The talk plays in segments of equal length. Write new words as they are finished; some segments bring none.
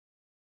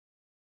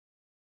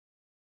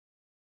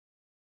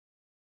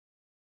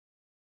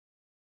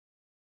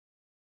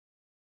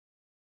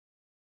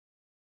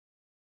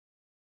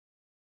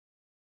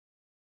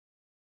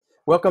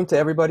Welcome to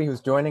everybody who's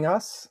joining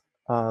us.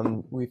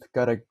 We've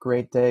got a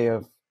great day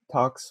of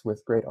talks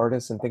with great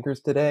artists and thinkers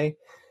today,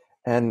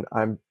 and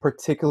I'm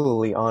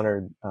particularly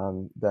honored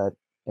that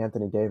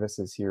Anthony Davis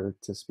is here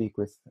to speak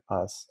with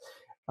us.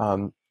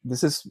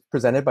 This is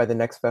presented by the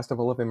Next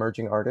Festival of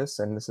Emerging Artists,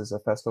 and this is a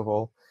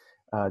festival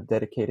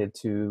dedicated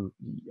to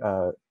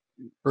uh,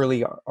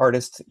 early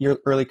artists,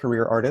 early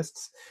career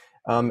artists.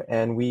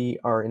 And we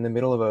are in the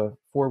middle of a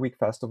 4-week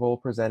festival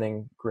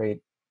presenting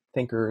great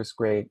thinkers,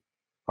 great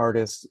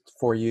artists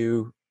for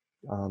you.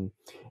 Um,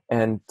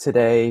 and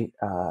today,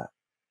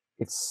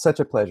 it's such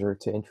a pleasure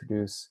to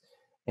introduce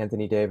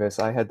Anthony Davis.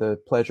 I had the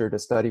pleasure to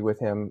study with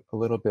him a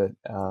little bit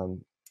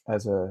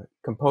as a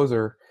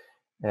composer,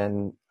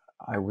 and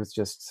I was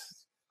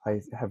just,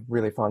 I have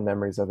really fond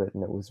memories of it,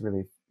 and it was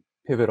really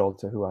pivotal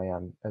to who I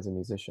am as a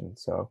musician.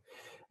 So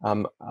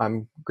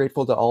I'm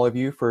grateful to all of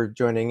you for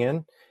joining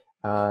in,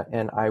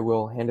 and I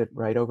will hand it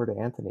right over to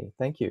Anthony.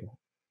 Thank you.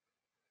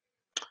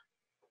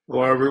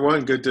 Hello,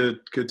 everyone. Good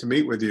to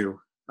meet with you.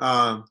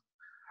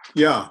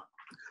 Yeah.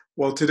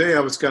 Well, today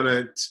I was going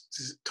to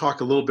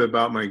talk a little bit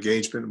about my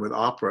engagement with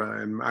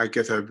opera, and I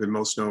guess I've been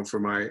most known for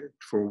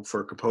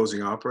for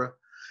composing opera,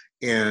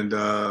 and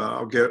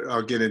I'll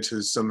get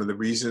into some of the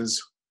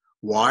reasons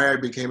why I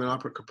became an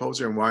opera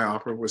composer and why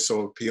opera was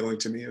so appealing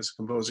to me as a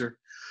composer.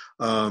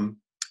 Um,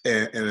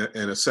 and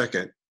a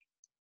second,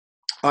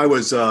 I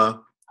was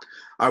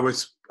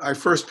I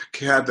first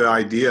had the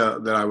idea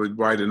that I would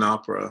write an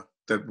opera,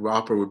 that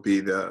opera would be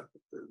the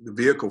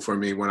vehicle for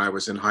me when I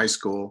was in high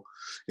school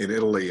in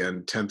Italy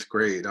in 10th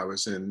grade. I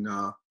was in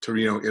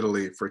Torino,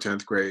 Italy for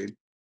 10th grade.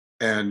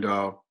 And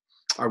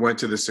I went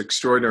to this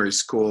extraordinary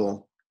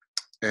school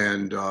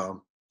and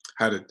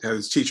had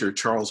his teacher,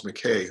 Charles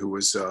McKay, who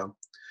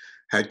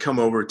had come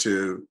over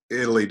to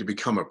Italy to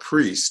become a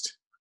priest,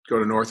 go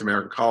to North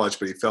American College,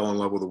 but he fell in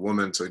love with a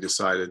woman, so he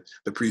decided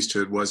the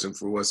priesthood wasn't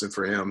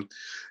for him,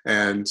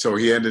 and so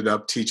he ended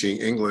up teaching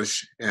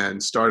English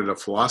and started a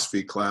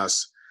philosophy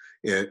class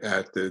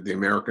at the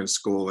American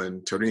school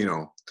in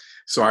Torino.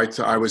 So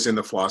I was in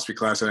the philosophy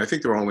class, and I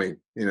think there were only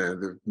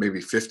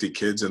maybe 50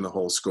 kids in the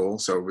whole school,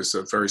 so it was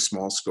a very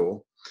small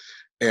school,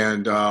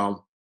 and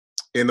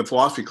in the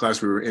philosophy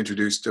class we were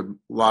introduced to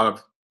a lot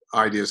of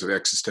ideas of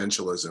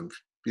existentialism,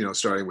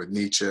 starting with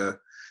Nietzsche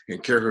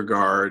and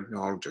Kierkegaard,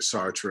 to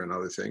Sartre and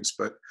other things.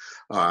 But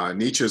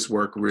Nietzsche's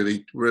work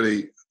really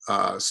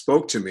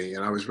spoke to me,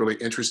 and I was really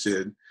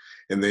interested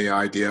in the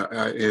idea,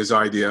 his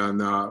idea.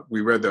 And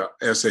we read the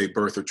essay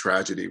 "Birth of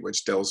Tragedy,"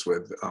 which deals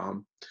with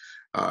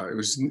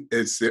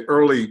it's the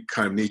early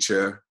kind of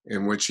Nietzsche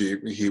in which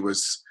he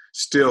was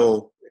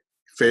still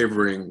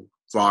favoring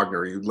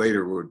Wagner. He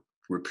later would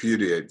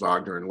repudiate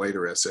Wagner in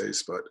later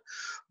essays, but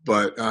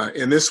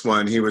in this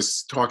one he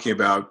was talking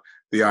about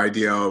the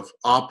idea of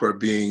opera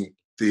being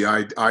the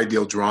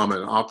ideal drama,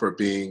 and opera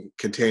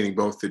containing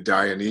both the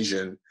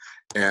Dionysian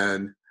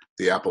and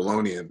the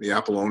Apollonian. The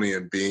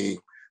Apollonian being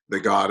the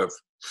god of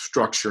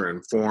structure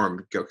and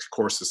form, of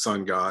course, the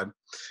sun god,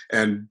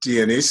 and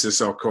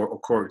Dionysus, of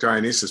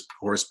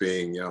course,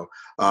 being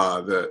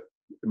the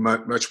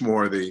much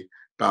more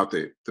about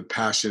the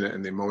passionate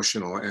and the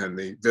emotional and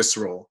the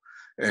visceral,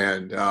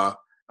 and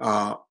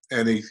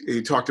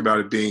he talked about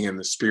it being in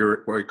the spirit,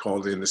 what he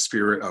called in the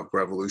spirit of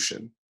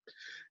revolution.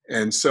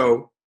 And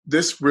so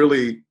this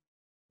really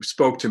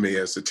spoke to me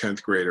as a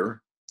 10th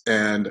grader.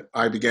 And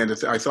I began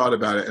to, I thought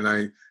about it, and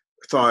I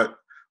thought,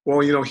 well,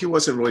 he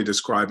wasn't really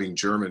describing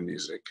German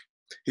music.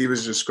 He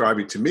was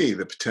describing to me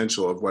the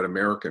potential of what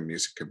American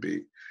music could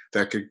be,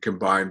 that could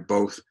combine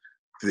both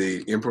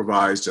the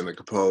improvised and the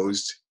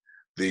composed,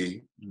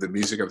 the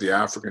music of the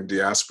African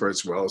diaspora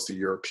as well as the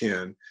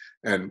European,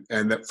 and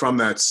that from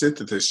that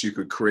synthesis you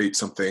could create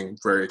something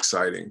very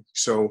exciting.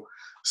 So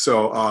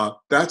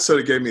that sort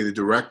of gave me the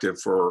directive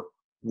for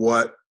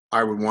what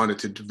I would want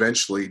to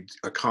eventually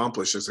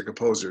accomplish as a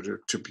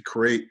composer, to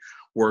create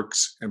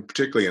works, and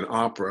particularly in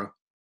opera,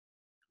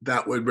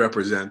 that would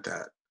represent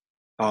that.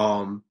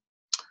 But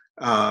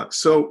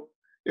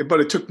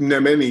it took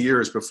many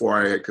years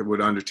before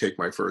would undertake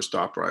my first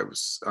opera.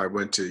 I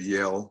went to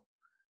Yale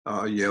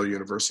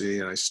University,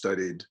 and I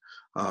studied.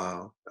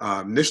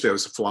 Initially, I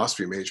was a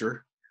philosophy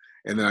major,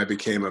 and then I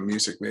became a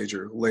music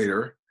major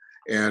later.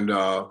 And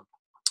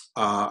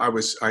I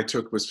was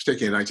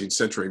taking a 19th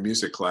century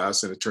music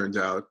class, and it turned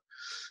out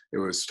it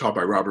was taught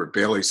by Robert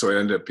Bailey, so it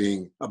ended up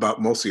being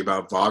mostly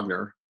about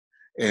Wagner.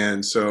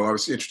 And so I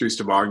was introduced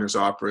to Wagner's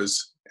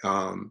operas.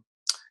 And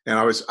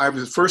I was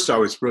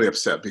really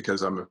upset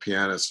because I'm a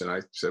pianist, and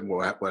I said,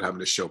 well, what happened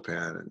to Chopin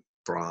and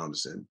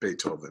Brahms and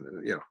Beethoven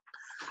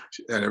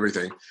and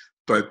everything?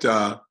 But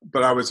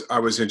I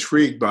was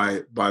intrigued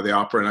by the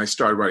opera, and I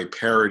started writing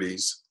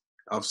parodies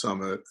of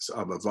some of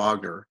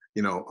Wagner.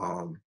 I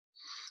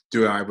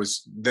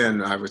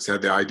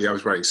had the idea I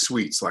was writing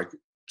suites, like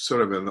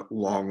sort of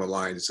along the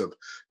lines of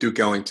Duke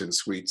Ellington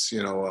suites,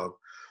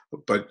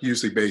 but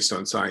usually based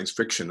on science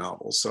fiction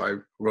novels. So I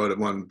wrote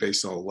one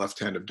based on The Left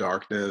Hand of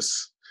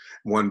Darkness,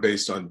 one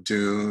based on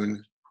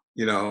Dune,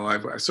 You know,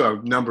 I saw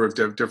a number of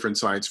different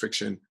science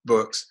fiction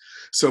books.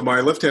 So my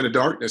Left Hand of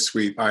Darkness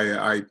suite,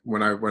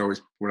 when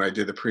I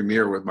did the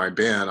premiere with my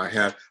band, I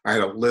had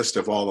a list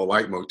of all the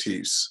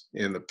leitmotifs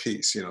in the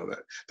piece, you know,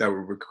 that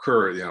would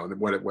recur, you know,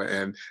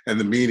 and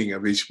the meaning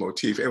of each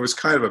motif. It was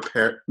kind of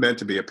meant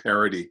to be a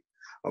parody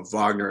of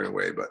Wagner in a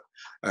way, but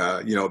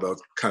you know, the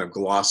kind of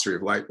glossary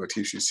of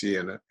leitmotifs you see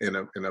in a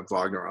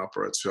Wagner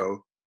opera.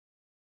 So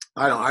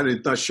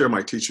I'm not sure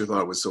my teacher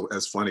thought it was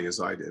as funny as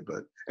I did,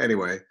 but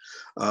anyway,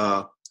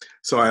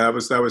 so that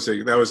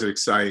was an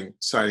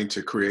exciting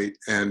to create,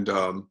 and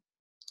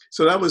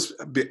so that was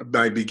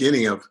my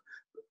beginning of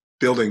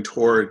building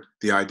toward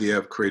the idea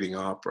of creating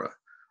opera.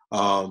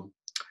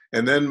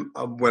 And then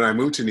when I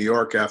moved to New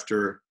York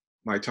after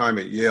my time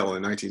at Yale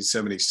in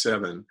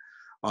 1977,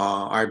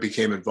 I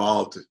became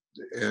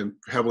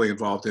heavily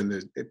involved in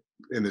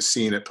the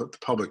scene at the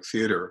Public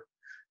Theater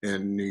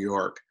in New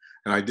York.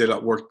 And I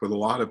worked with a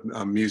lot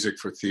of music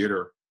for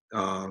theater,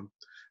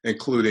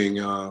 including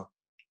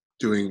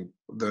doing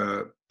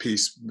the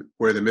piece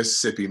Where the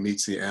Mississippi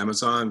Meets the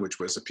Amazon, which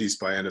was a piece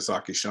by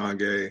Anazaki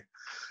Shange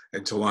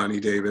and Thulani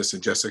Davis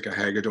and Jessica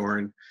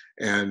Hagedorn.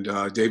 And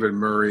David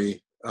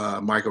Murray,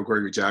 Michael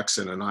Gregory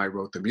Jackson, and I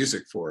wrote the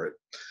music for it.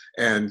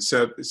 And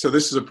so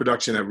this is a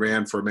production that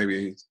ran for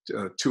maybe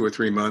 2 or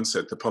 3 months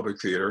at the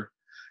Public Theater.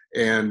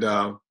 And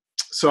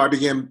so I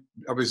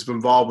was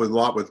involved with a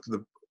lot with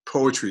the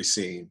poetry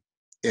scene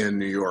in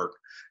New York,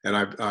 and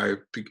I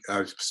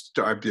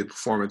did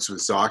performance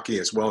with Zaki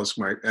as well as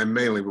and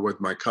mainly with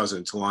my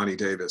cousin Thulani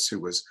Davis, who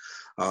was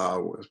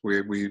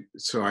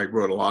so I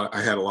wrote a lot.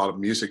 I had a lot of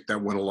music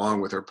that went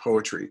along with her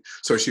poetry.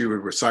 So she would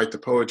recite the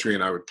poetry,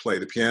 and I would play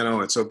the piano,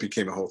 and so it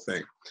became a whole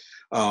thing.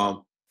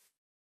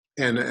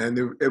 And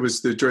it was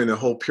during the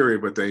whole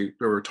period where they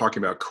were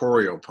talking about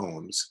choreo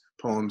poems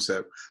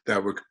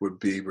that would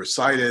be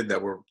recited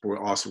that were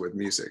also with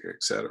music,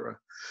 etc.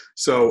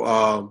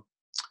 So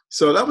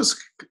that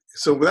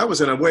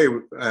was in a way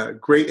a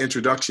great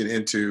introduction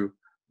into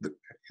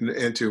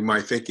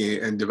my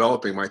thinking and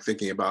developing my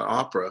thinking about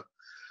opera.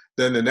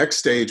 Then the next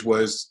stage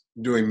was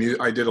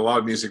I did a lot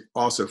of music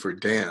also for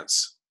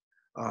dance.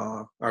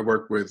 I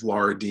worked with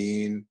Laura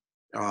Dean,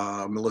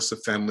 Melissa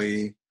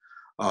Fenley,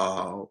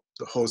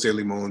 the Jose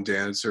Limon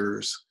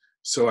dancers.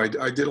 So I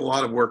did a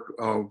lot of work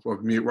of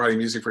writing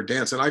music for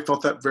dance, and I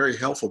felt that very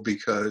helpful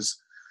because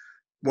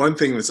one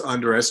thing that's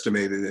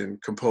underestimated in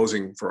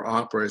composing for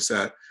opera is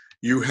that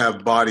you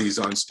have bodies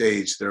on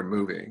stage that are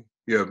moving.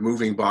 You have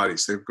moving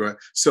bodies,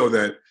 so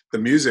that the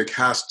music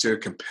has to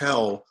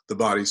compel the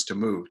bodies to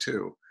move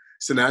too.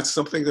 So that's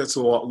something that's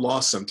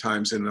lost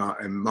sometimes in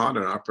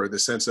modern opera, the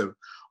sense of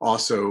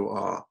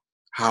also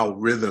how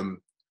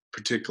rhythm,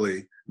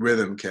 particularly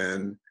rhythm,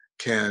 can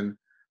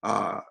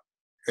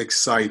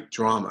excite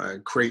drama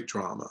and create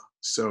drama.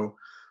 So,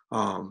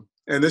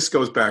 and this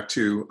goes back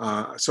to,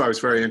 so I was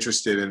very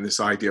interested in this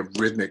idea of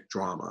rhythmic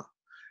drama.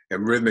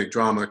 And rhythmic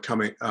drama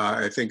coming,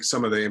 I think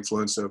some of the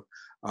influence of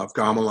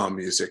gamelan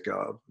music,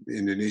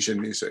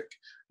 Indonesian music,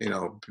 you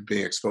know,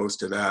 being exposed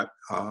to that,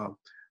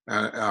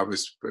 I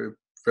was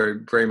very,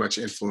 very much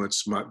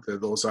influenced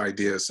those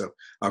ideas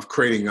of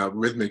creating a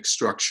rhythmic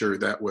structure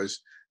that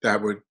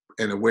would,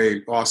 in a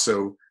way,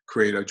 also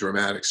create a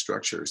dramatic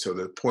structure. So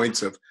the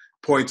points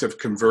of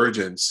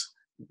convergence,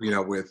 you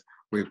know, with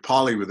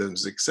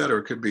polyrhythms, et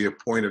cetera, could be a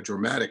point of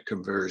dramatic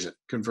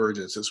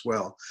convergence as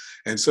well.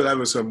 And so that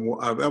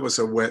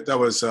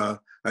was a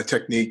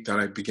technique that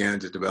I began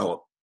to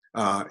develop.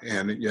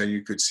 And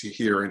you could see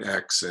here in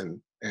X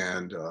and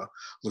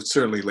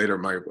certainly later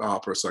my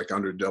operas like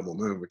Under Double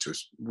Moon, which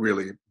was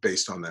really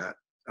based on that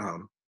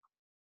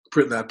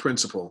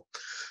principle.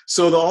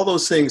 So all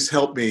those things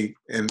helped me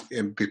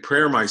and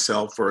prepare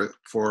myself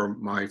for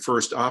my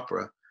first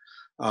opera.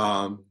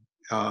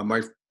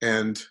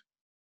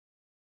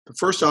 The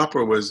first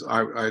opera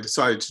I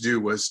decided to do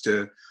was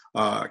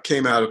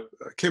came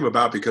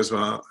about because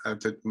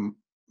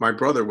my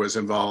brother was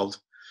involved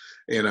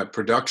in a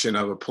production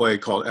of a play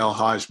called El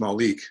Hajj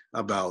Malik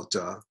about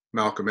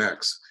Malcolm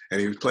X,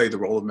 and he played the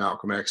role of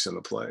Malcolm X in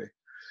the play.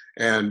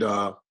 And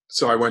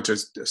so I went to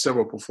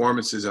several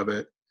performances of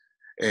it,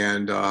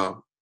 and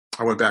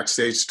I went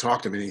backstage to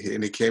talk to him,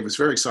 and he was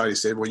very excited. He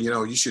said, "Well, you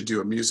know, you should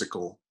do a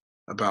musical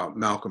about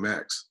Malcolm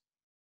X."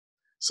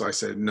 So I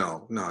said,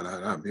 no, not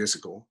a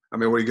musical. I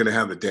mean, what are you going to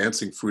have, the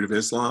dancing fruit of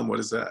Islam?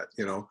 What is that?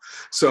 You know?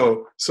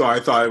 So I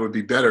thought it would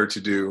be better to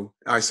do.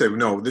 I said,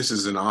 no, this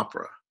is an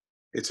opera.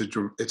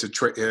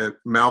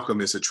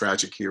 Malcolm is a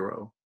tragic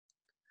hero,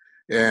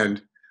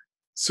 and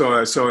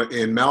so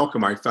in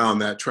Malcolm I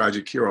found that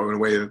tragic hero in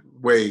a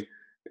way,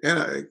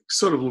 and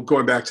sort of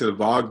going back to the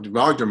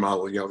Wagner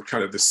model, you know,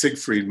 kind of the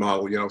Siegfried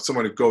model, you know,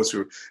 someone who goes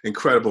through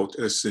incredible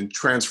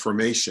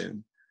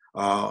transformation.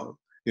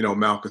 You know,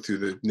 Malcolm through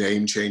the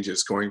name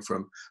changes, going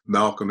from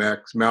Malcolm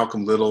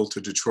Little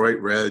to Detroit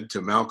Red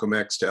to Malcolm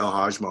X to El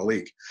Hajj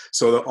Malik.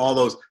 So all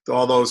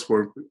those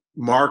were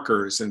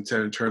markers in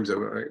terms of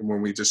when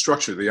we just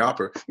structured the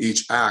opera,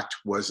 each act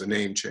was a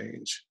name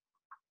change.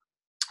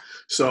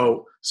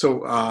 So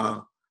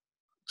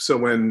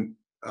when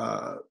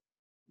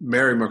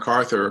Mary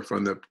MacArthur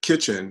from the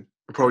kitchen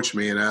approached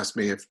me and asked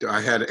me if I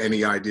had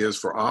any ideas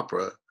for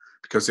opera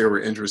because they were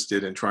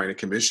interested in trying to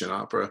commission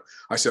opera.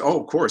 I said,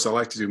 "Oh, of course, I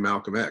like to do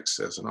Malcolm X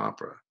as an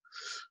opera."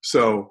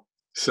 So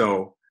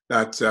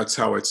that's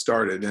how it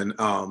started. And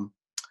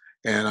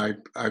I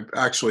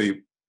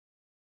actually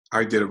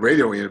I did a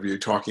radio interview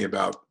talking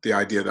about the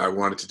idea that I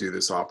wanted to do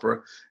this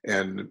opera,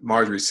 and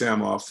Marjorie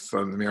Samoff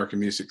from the American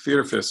Music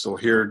Theater Festival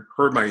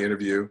heard my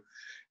interview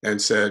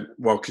and said,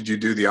 "Well, could you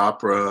do the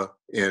opera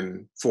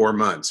in 4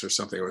 months or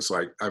something?" It was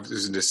like, it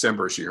was in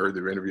December, she heard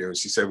the interview, and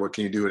she said, "Well,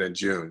 can you do it in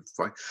June?"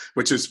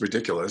 Which is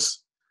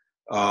ridiculous.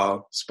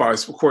 Of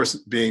course,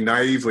 being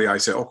naively, I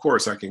said, "Of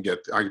course, I can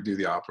do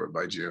the opera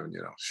by June,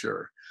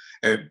 sure."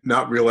 And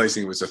not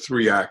realizing it was a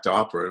 3-act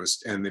opera,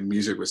 and the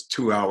music was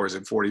 2 hours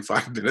and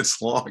 45 minutes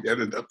long. It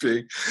ended up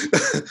being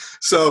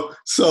so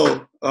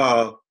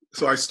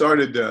I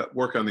started to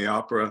work on the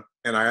opera,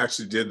 and I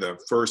actually did the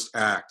first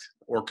act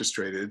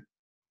orchestrated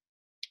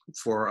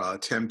for a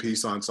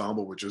 10-piece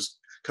ensemble, which was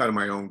kind of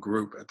my own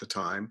group at the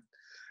time.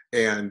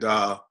 And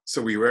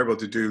so we were able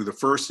to do the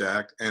first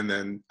act and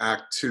then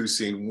act 2,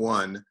 scene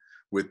 1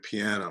 with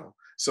piano.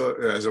 So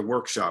as a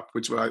workshop,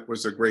 which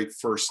was a great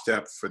first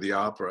step for the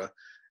opera.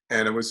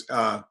 And it was,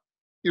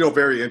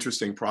 very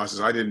interesting process.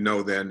 I didn't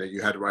know then that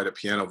you had to write a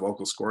piano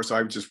vocal score. So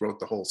I just wrote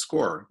the whole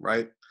score,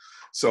 right?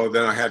 So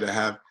then I had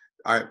to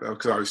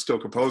because I was still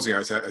composing,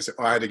 I said,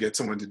 I had to get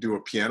someone to do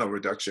a piano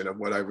reduction of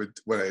what I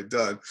had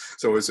done.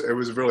 So it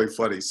was really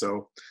funny.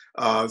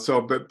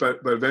 But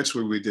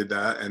eventually we did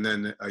that, and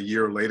then a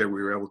year later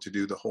we were able to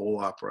do the whole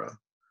opera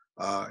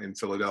in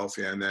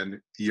Philadelphia, and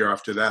then the year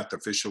after that, the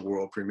official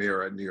world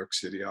premiere at New York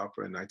City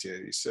Opera in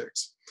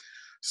 1986.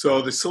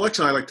 So the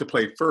selection I like to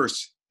play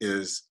first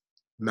is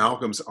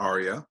Malcolm's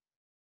aria.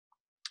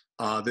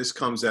 This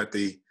comes at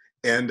the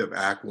end of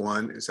Act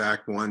 1. It's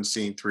Act 1,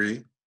 Scene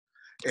 3.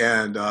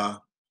 And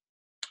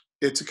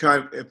it's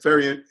a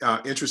very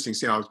interesting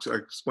scene. I'll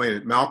explain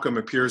it. Malcolm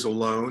appears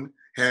alone,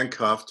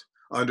 handcuffed,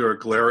 under a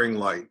glaring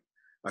light.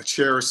 A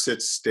chair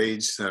sits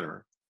stage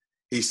center.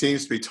 He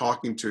seems to be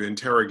talking to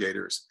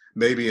interrogators,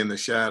 maybe in the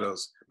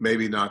shadows,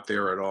 maybe not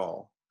there at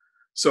all.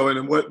 So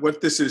what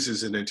this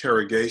is an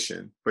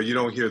interrogation, but you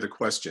don't hear the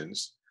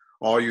questions.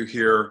 All you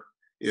hear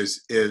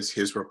is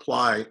his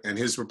reply, and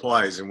his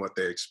reply is in what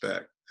they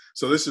expect.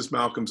 So this is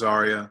Malcolm's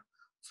aria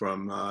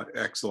from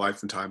X, The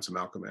Life and Times of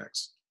Malcolm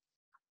X.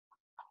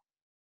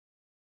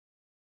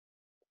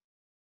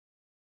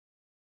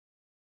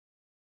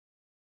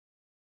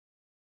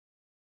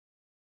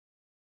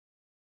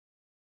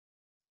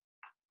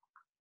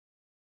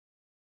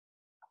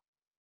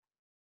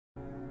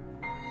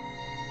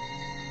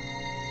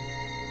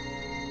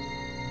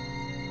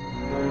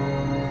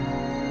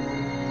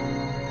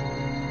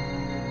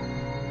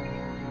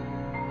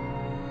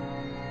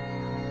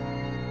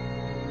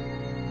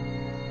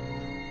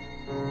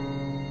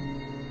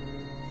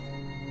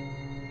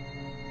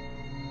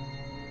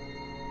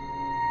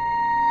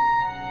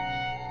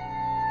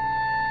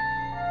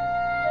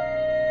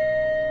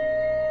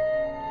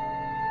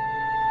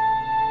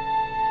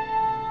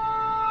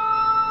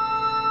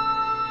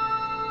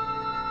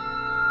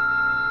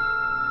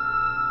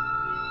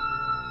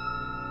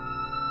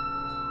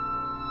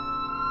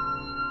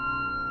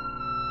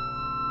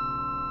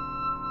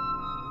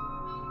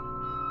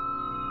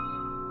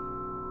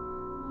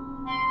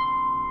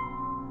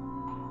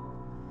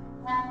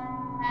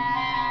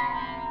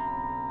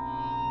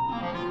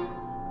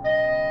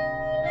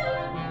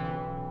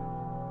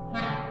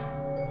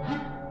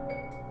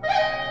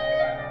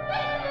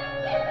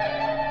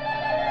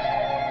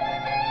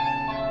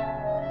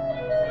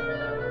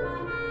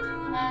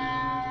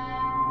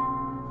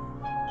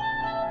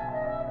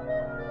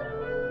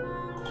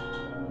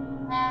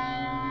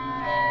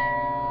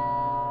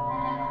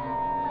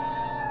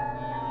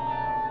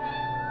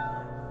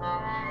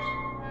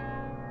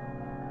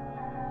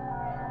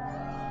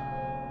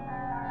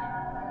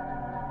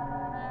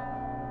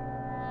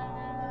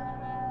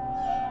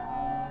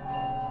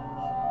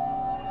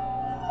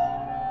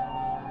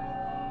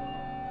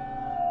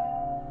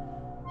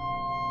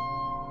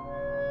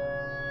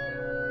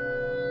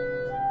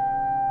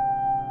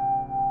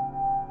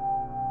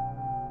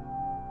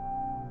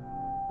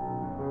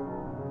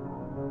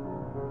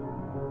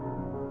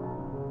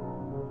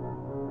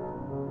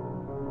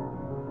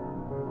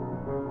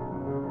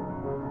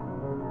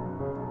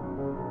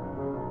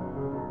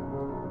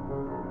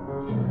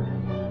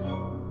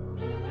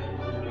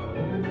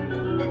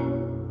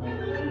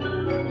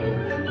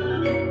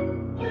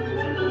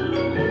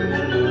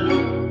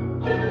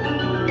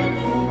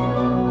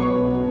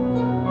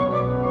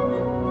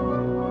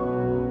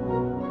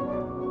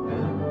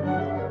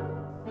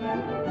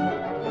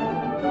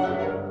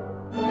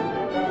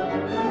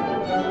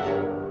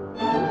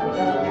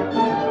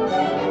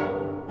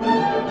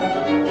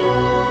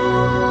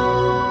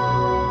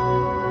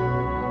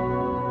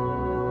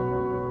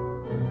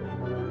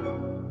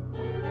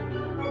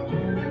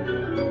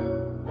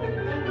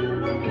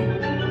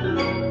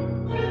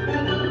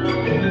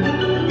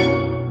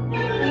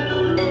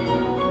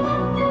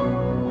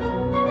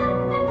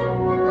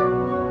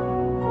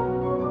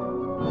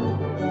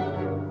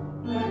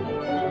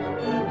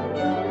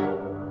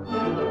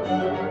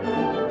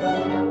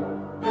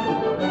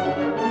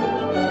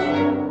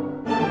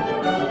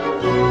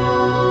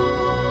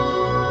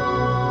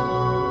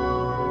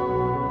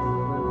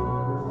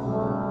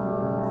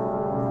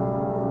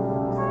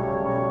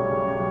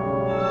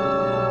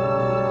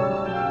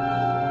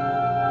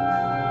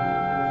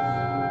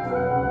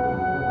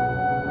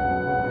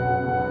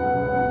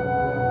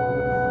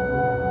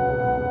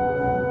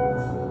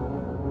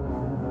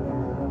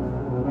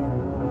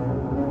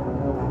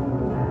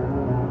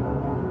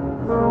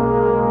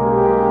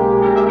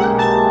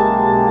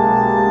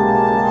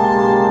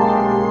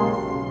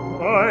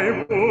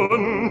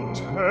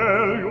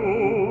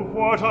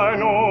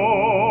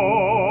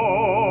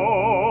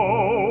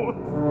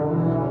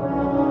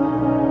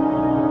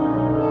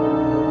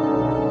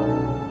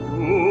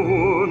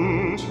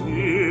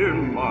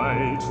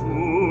 truth.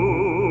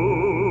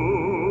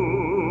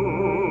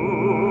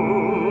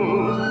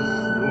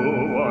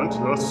 You want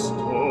your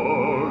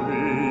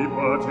story,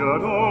 but you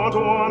don't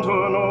want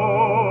to know.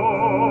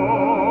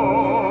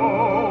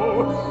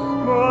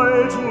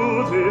 My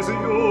truth is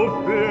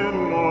you've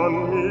been on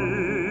me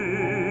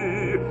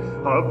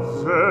a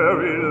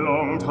very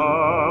long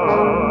time.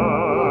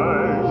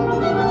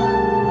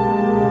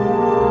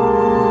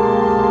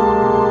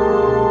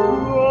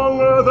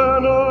 Longer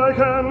than I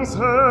can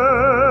say.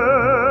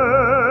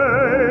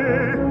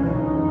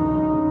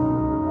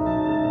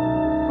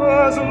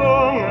 As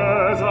long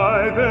as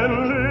I've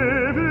been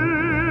living,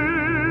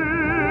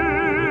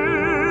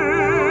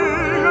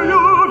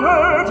 you've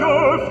had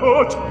your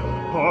foot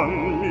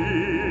on me.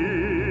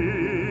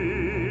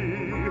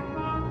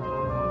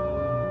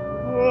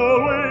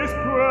 Always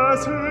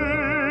pressing.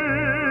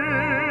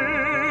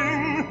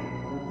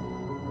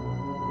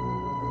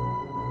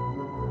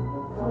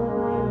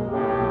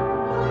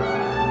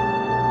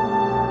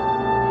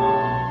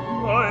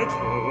 My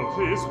truth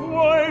is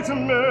white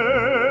men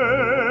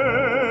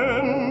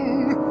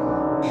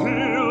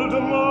killed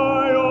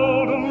my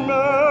old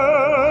man,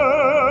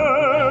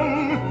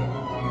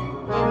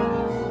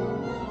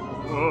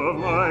 of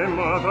my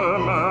mother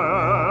mad.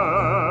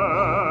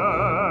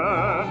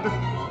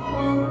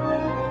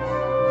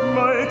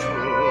 My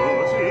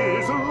truth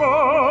is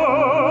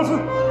love,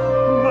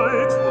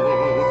 my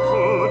truth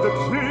could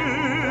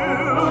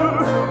kill,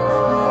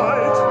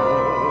 my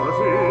truth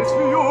is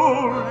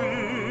fury.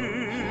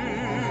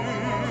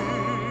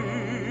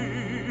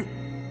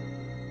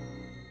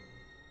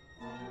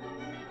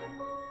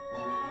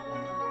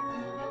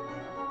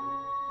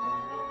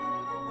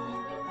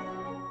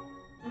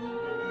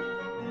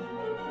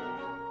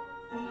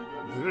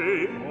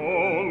 They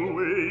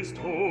always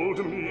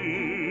told me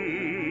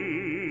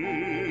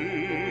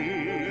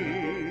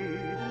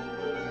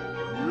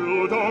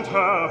you don't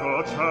have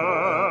a chance.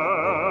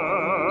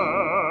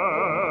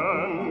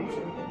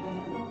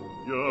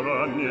 You're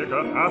a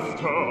nigger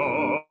after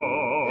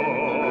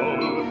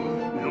all.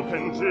 You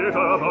can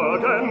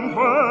jitterbug and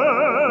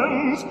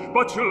prance,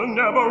 but you'll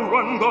never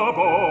run the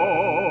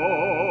ball.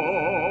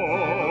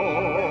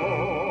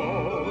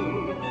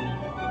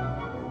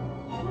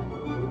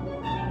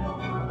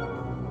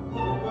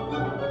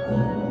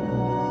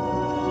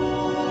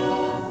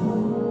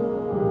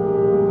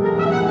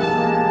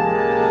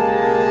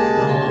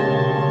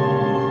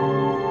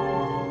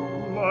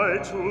 My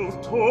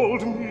truth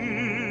told me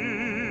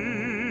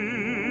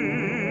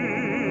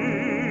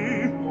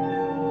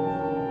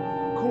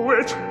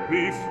quit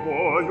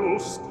before you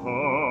start.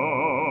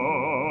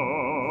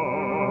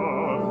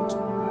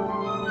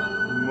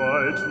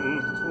 My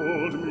truth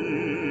told me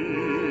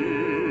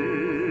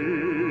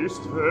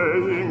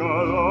staying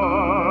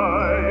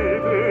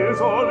alive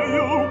is all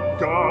you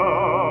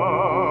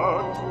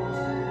got.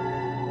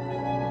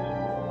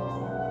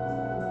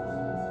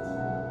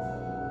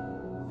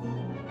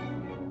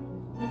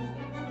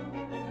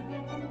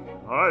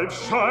 I've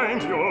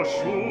shined your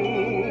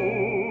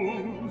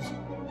shoes,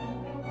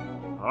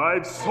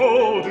 I've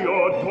sold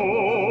your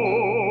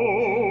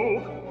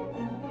dope,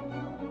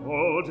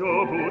 hold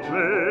your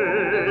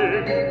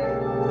bootleg,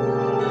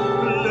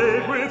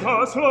 laid with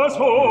hustler's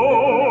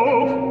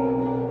hope.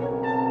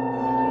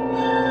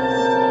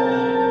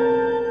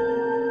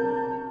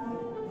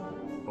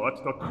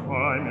 But the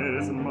crime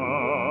is mine.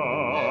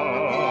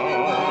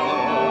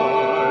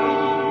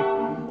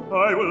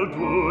 I will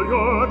do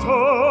your time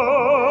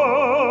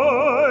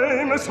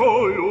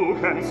so you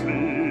can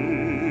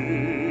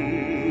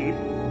sleep.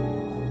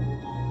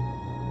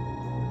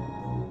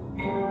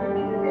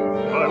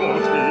 I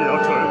won't be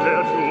out to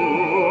get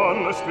you on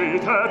the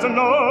street at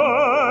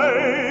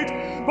night,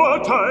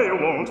 but I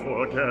won't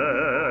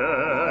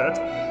forget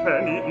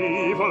any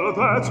evil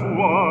that's white.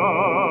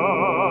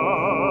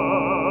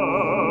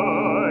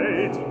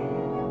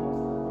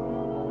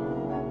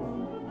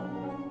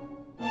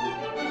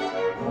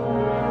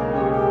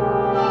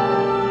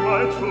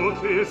 My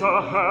truth is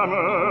a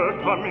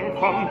hammer coming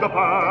from the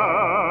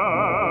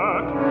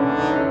back.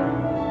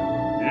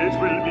 It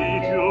will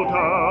beat you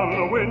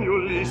down when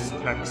you least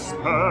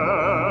expect.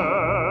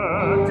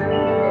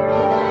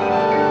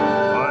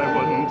 I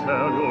wouldn't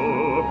tell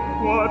you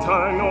what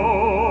I know.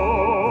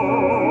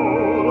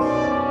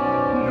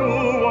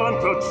 You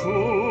want the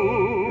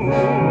truth.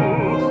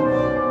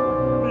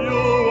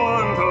 You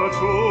want the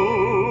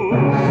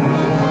truth.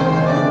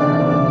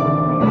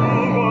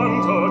 You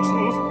want the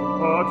truth,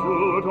 but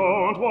you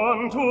don't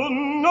want to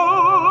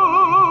know.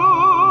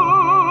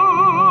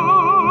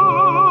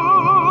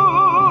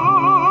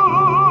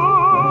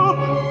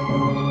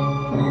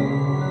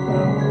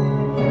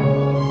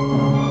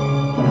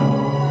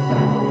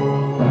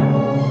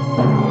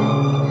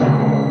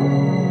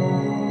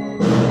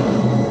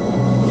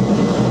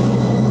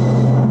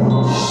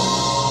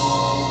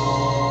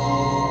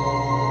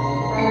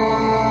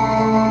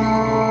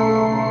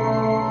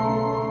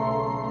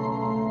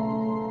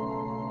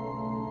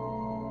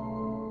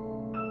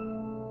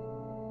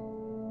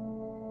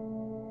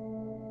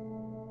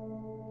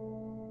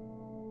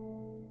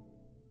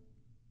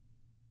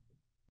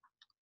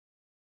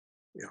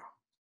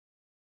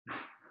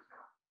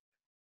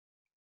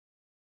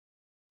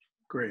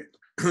 Great.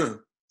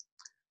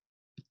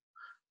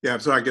 Yeah,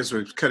 so I guess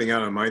we're cutting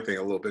out on my thing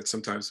a little bit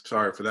sometimes.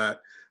 Sorry for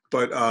that.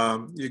 But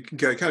you can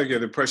kind of get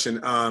the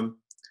impression.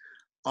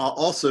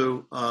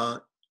 Also,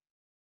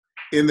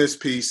 in this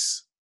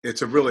piece,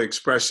 it's a really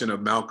expression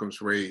of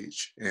Malcolm's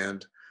rage,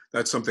 and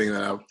that's something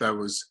that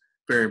was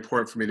very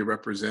important for me to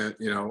represent.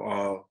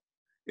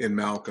 In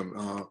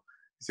Malcolm,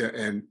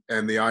 and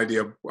the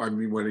idea of, I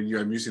mean, when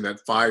I'm using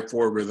that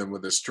 5/4 rhythm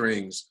with the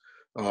strings,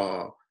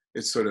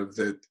 it's sort of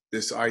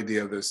this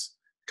idea of this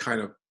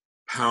kind of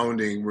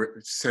pounding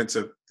sense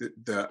of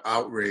the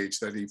outrage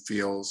that he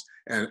feels,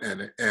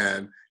 and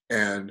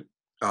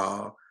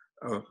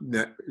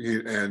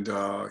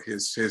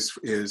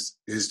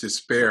his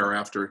despair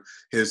after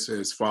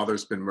his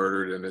father's been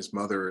murdered and his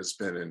mother has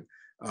been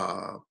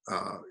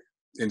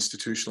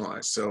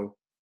institutionalized. So,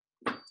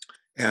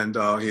 and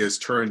he has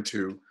turned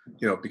to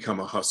become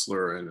a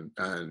hustler and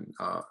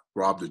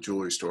robbed a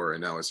jewelry store,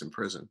 and now is in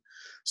prison.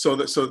 So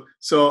this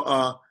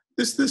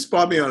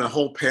brought me on a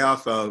whole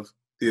path of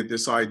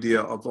this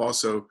idea of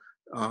also,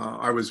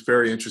 I was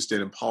very interested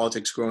in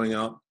politics growing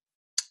up,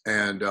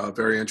 and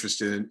very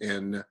interested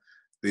in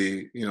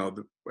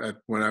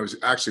when I was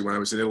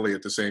in Italy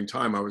at the same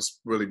time, I was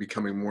really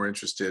becoming more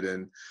interested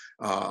in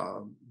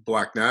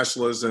Black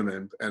nationalism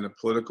and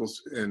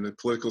the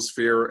political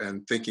sphere,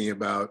 and thinking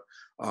about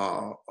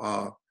what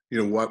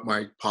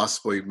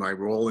possibly my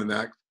role in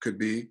that could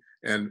be,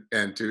 and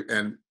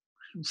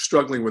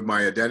struggling with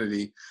my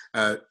identity.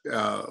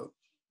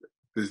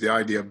 Is the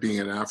idea of being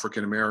an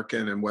African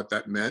American and what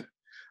that meant.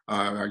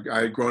 I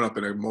had grown up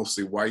in a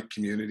mostly white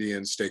community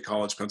in State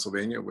College,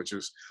 Pennsylvania, which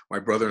was, my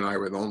brother and I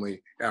were the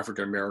only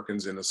African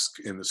Americans in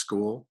the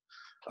school.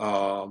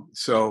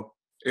 So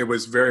it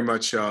was very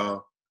much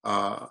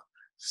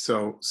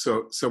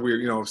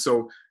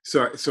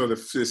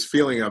this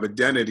feeling of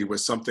identity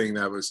was something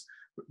that was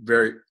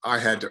I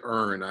had to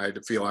earn. I had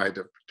to feel I had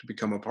to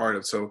become a part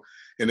of. So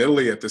in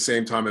Italy, at the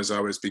same time as I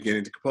was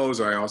beginning to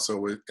compose, I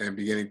also am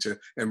beginning to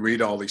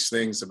read all these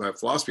things about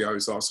philosophy. I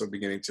was also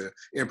beginning to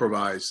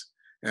improvise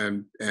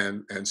and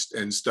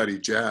study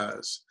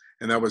jazz,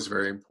 and that was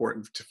very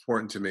important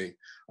to me.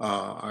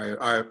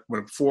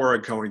 Before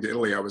going to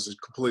Italy, I was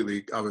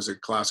a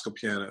classical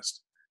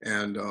pianist,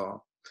 and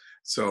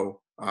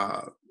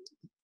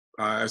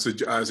as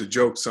a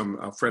joke,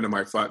 a friend of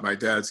my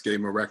dad's gave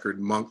him a record,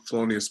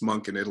 Thelonious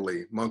Monk in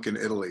Italy.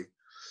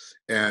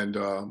 And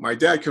my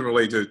dad can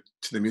relate to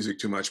the music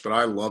too much, but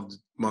I loved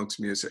Monk's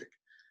music.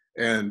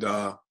 And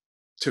to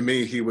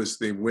me, he was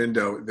the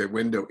window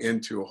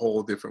into a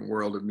whole different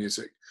world of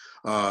music.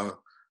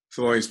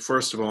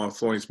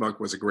 Thelonious Monk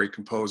was a great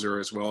composer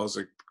as well as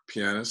a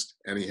pianist,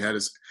 and he had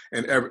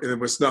there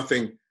was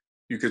nothing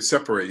you could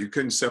separate. You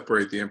couldn't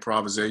separate the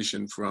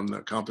improvisation from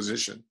the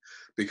composition,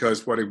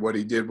 because what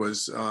he did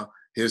was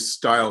his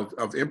style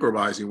of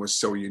improvising was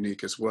so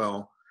unique as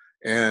well.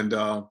 And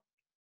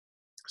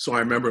so I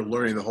remember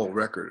learning the whole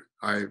record.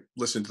 I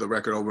listened to the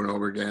record over and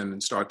over again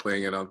and started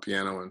playing it on the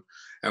piano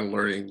and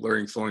learning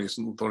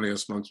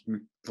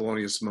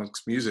Thelonious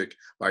Monk's music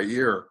by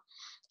ear.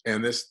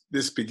 And this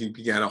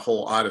began a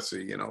whole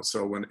odyssey,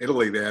 So when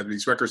Italy, they had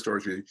these record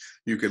stores where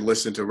you could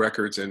listen to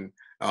records, and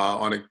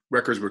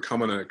records were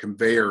coming on a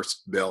conveyor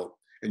belt,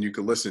 and you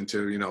could listen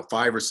to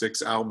 5 or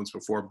 6 albums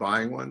before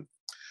buying one.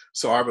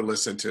 So I would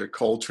listen to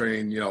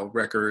Coltrane,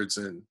 records,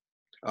 and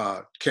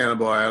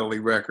Cannonball Adderley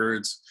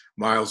records,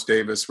 Miles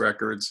Davis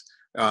records,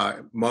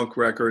 Monk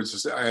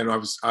records, and I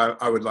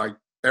would like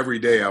every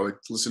day I would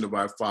listen to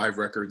about 5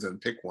 records and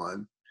pick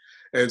one.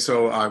 And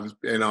so I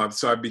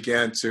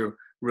began to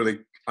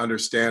really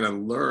understand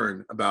and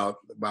learn about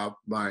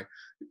my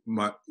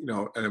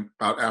and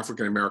about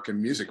African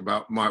American music,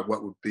 about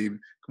what would be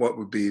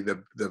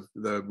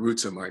the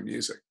roots of my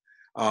music.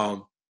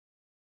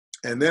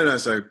 And then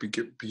as I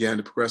began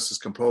to progress as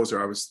composer,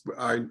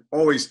 I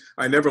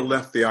never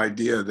left the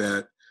idea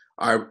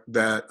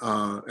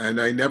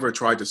and I never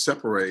tried to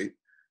separate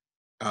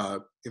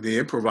the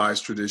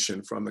improvised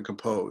tradition from the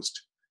composed.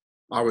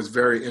 I was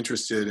very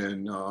interested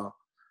in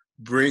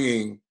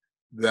bringing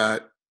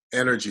that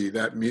energy,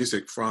 that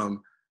music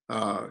from,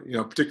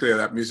 particularly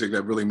that music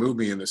that really moved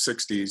me in the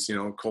 60s,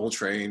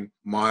 Coltrane,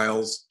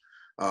 Miles,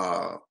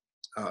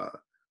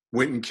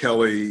 Wynton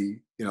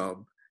Kelly,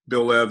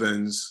 Bill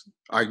Evans.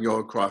 I can go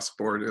across the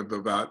board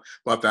about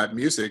that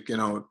music,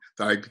 that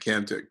I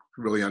began to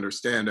really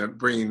understand, and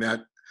bringing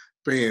that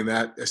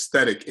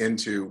aesthetic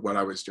into what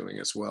I was doing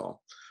as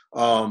well.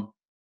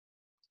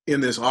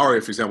 In this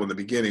aria, for example, in the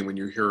beginning, when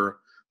you hear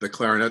the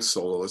clarinet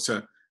solo,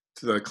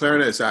 the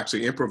clarinet is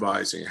actually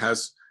improvising. It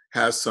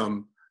has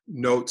some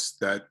notes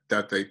that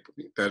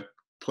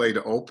play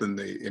to open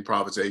the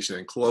improvisation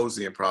and close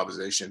the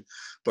improvisation.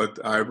 But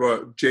I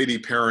brought J.D.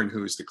 Perrin,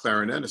 who's the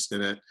clarinetist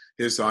in it.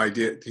 His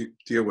idea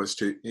was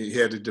he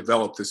had to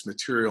develop this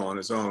material on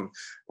his own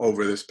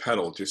over this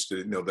pedal, just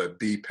to the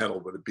B pedal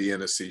with a B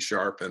and a C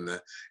sharp, and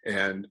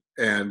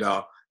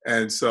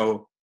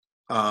so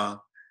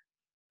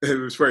it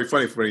was very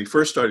funny. When he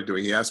first started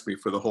doing, he asked me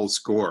for the whole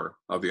score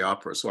of the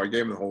opera, so I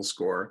gave him the whole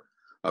score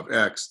of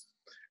X.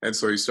 And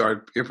so he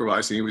started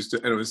improvising. And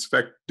it was in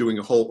fact doing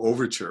a whole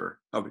overture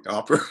of the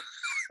opera.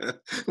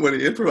 When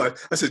he improvised,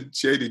 I said,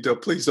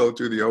 JD, please don't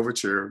do the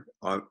overture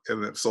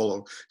in the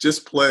solo.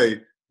 Just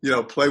play,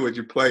 play what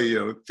you play,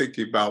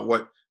 thinking about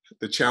what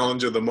the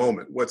challenge of the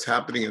moment, what's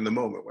happening in the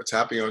moment, what's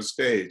happening on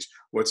stage,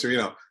 what's,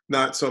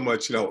 not so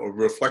much, a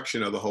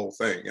reflection of the whole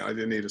thing. I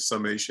didn't need a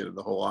summation of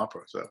the whole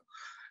opera.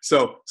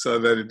 So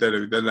then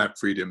that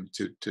freed him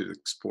to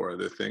explore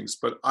other things.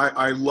 But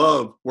I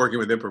love working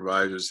with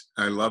improvisers.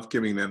 I love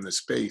giving them the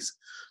space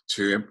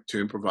to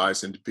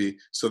improvise and to be,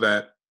 so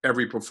that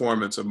every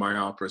performance of my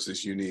operas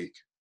is unique.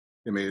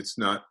 I mean, it's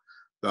not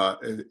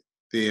the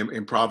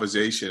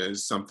improvisation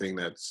is something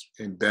that's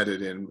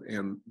embedded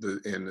in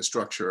the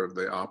structure of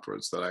the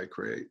operas that I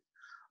create.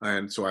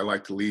 And so I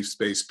like to leave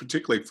space,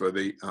 particularly for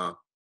the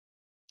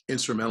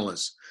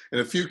instrumentalists. In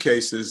a few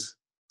cases,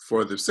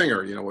 for the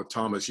singer, with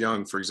Thomas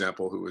Young, for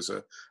example, who is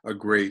a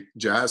great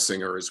jazz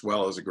singer as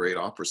well as a great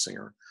opera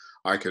singer,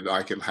 I could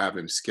have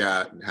him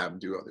scat and have him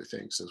do other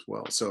things as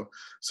well. So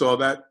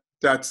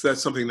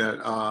that's something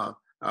that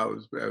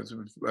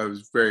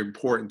was very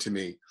important to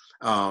me.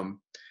 And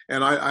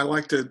I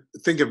like to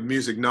think of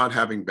music not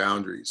having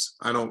boundaries.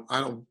 I don't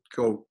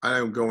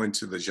go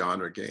into the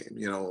genre game.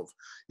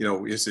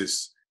 Is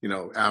this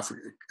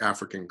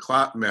African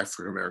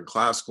American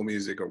classical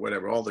music or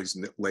whatever, all these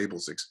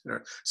labels, et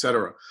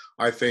cetera.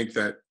 I think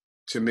that,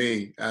 to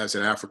me, as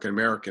an African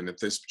American at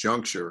this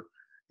juncture,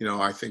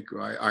 I think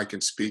I can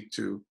speak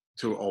to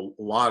a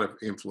lot of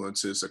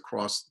influences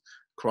across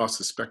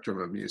the spectrum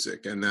of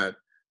music, and that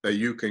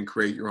you can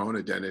create your own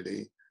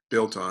identity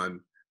built on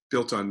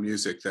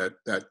music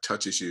that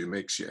touches you,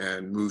 makes you,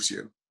 and moves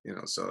you.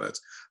 So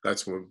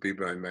that's what would be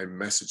my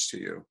message to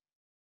you.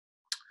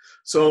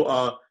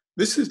 So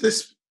this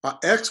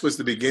X was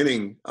the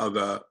beginning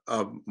of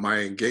my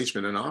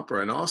engagement in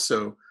opera, and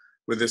also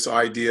with this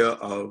idea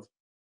of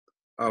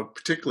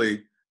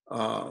particularly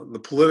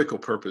the political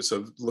purpose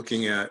of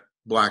looking at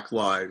Black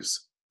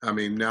lives. I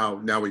mean,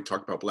 now we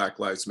talk about Black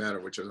Lives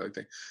Matter, which I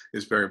think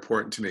is very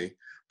important to me.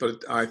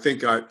 But I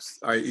think I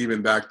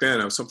even back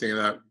then, it was something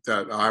that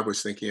I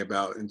was thinking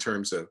about in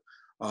terms of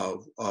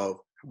what,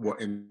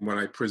 when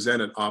I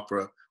presented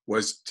opera,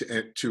 was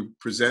to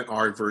present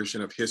our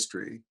version of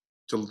history,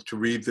 to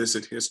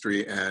revisit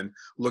history and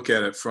look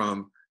at it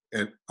from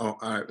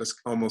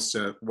almost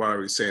what I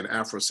would say an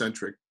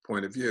Afrocentric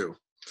point of view.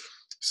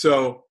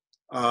 So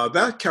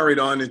that carried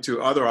on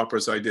into other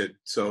operas I did.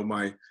 So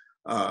my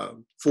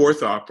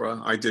fourth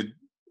opera I did,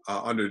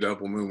 Under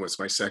Double Moon was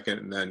my second,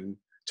 and then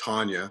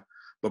Tanya.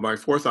 But my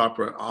fourth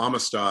opera,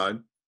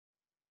 Amistad,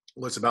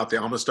 was about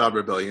the Amistad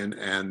Rebellion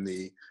and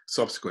the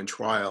subsequent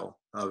trial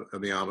of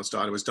the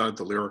Amistad. It was done at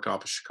the Lyric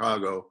Opera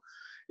Chicago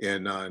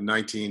in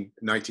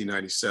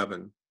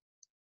 1997.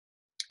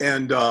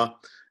 And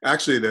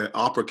actually the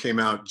opera came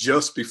out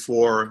just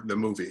before the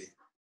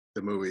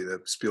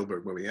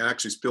Spielberg movie. And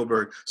actually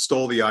Spielberg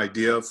stole the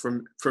idea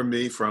from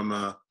me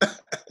from,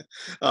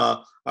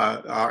 I'll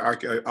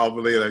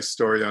relate that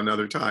story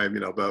another time,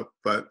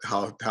 but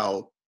how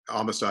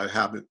Amistad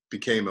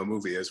became a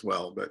movie as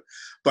well.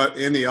 But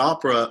in the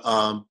opera,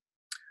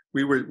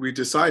 we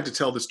decided to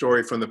tell the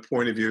story from the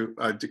point of view,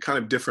 kind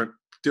of different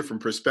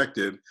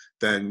perspective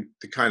than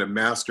the kind of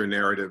master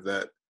narrative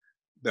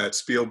that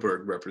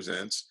Spielberg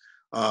represents.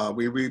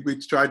 We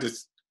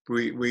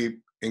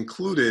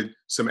included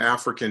some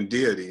African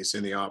deities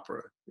in the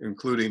opera,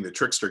 including the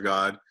trickster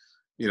god,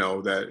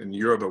 that in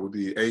Yoruba would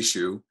be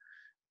Eshu,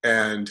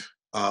 and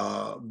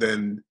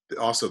then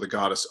also the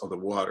goddess of the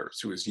waters,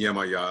 who is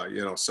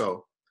Yemaya.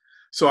 So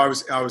I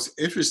was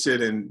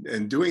interested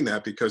in doing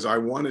that because I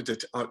wanted to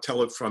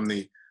tell it from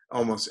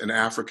almost an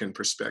African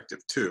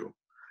perspective too,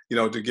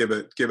 to give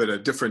it a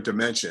different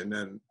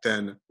dimension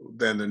than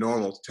the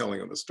normal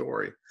telling of the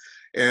story.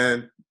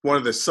 And one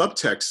of the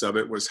subtexts of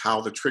it was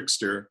how the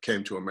trickster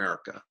came to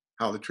America.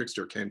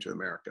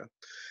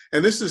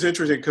 And this is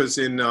interesting because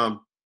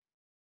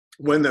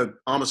when the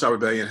Amistad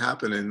Rebellion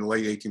happened in the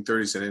late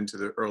 1830s and into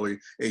the early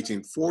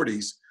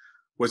 1840s,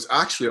 was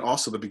actually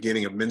also the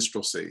beginning of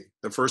minstrelsy.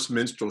 The first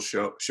minstrel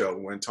show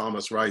when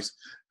Thomas Rice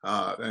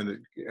and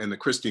the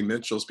Christie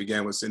Minstrels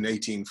began was in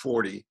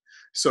 1840.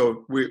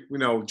 So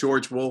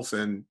George Wolfe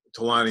and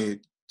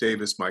Thulani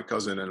Davis, my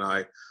cousin, and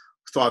I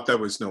thought that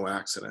was no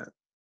accident.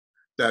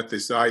 That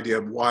this idea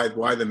of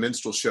why the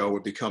minstrel show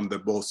would become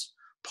the most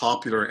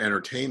popular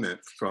entertainment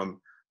from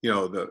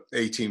the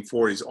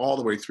 1840s all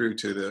the way through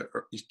to the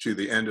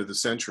end of the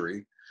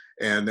century,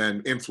 and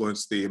then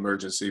influenced the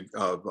emergence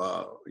of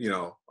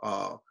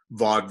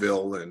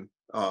vaudeville and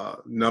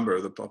number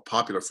of the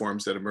popular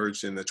forms that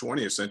emerged in the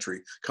 20th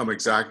century come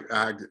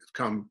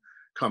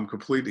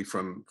completely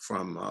from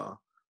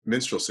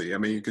minstrelsy. I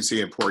mean, you can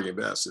see in Porgy and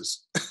Bess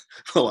is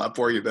a lot of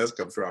Porgy and Bess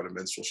comes out of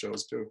minstrel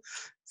shows too.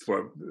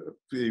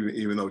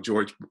 Even though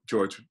George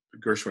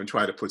Gershwin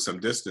tried to put some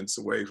distance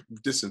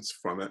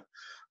from it,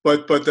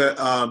 but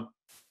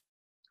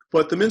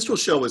the minstrel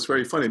show is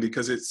very funny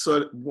because it's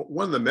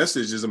one of the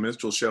messages of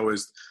minstrel show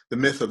is the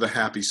myth of the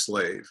happy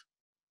slave.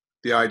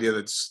 the idea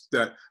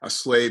that a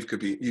slave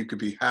you could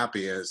be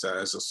happy as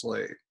a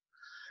slave.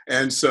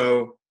 And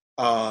so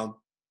I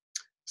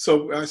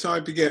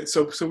began.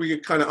 So we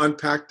could kind of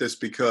unpack this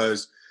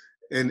because,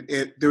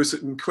 there was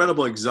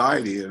incredible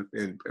anxiety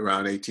in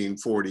around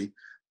 1840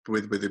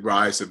 with the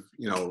rise of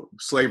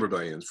slave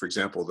rebellions. For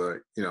example,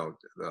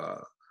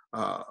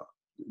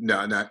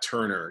 Nat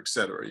Turner, et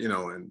cetera.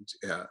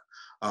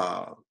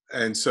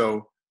 And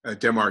so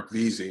Denmark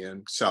Vesey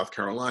in South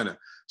Carolina.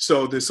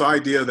 So this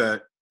idea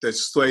that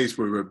slaves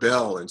would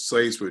rebel and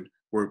slaves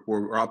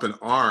were up in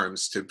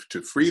arms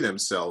to free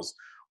themselves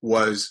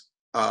was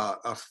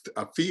a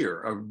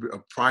fear, a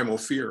primal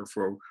fear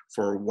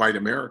for white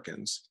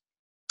Americans.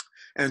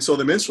 And so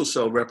the minstrel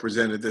show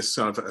represented this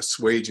sort of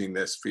assuaging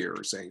this fear,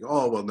 saying,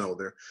 "Oh well, no,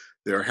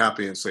 they're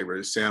happy in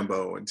slavery,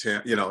 Sambo and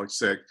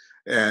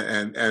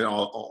and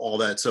all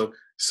that." So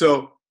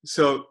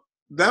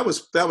that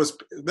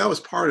was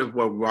part of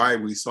why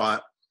we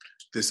thought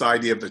this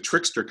idea of the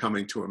trickster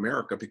coming to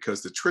America,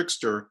 because the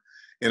trickster,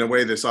 in a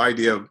way, this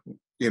idea of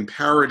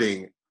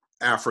parroting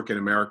African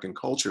American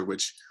culture,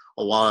 which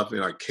a lot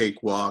of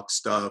cakewalk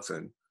stuff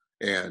and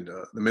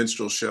the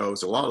minstrel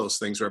shows, a lot of those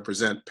things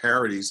represent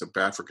parodies of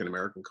African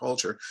American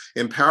culture.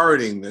 In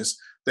parodying this,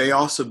 it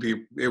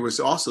was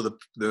also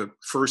the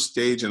first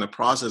stage in the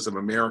process of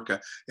America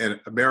and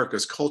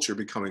America's culture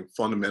becoming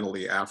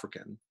fundamentally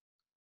African,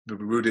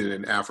 rooted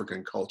in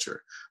African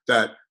culture.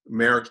 That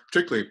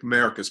particularly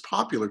America's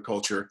popular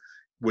culture,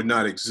 would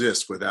not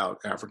exist without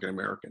African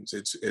Americans.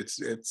 The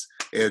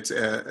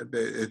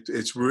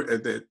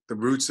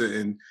roots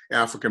in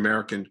African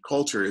American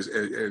culture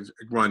is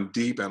run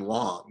deep and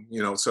long.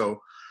 This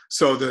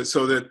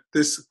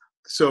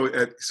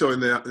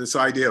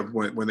idea of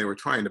when they were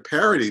trying to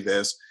parody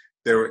this,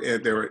 they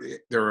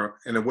were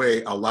in a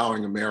way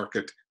allowing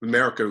America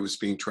was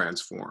being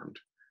transformed.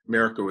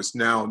 America was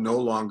now no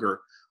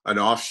longer an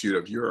offshoot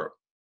of Europe,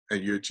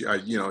 and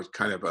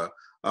kind of a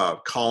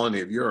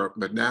colony of Europe,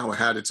 but now it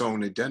had its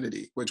own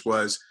identity, which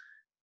was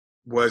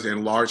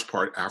in large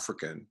part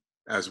African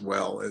as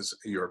well as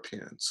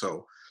European.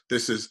 So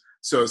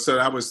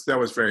that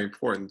was very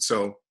important.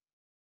 So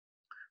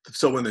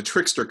when the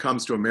trickster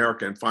comes to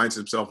America and finds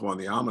himself on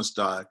the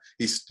Amistad,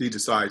 he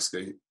decides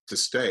to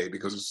stay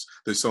because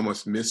there's so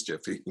much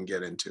mischief he can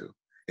get into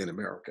in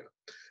America.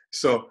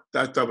 So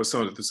that was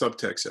some of the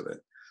subtext of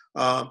it.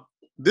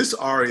 This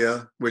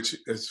aria, which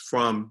is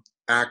from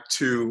Act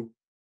 2,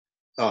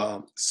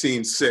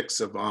 Scene 6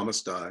 of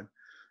Amistad,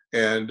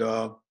 and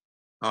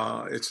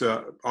it's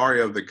an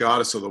aria of the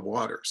goddess of the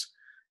waters,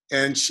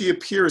 and she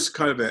appears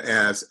kind of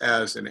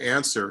as an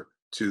answer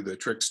to the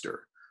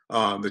trickster.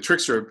 The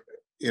trickster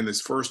in this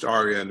first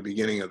aria in the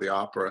beginning of the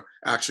opera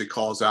actually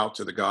calls out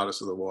to the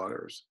goddess of the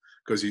waters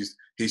because he's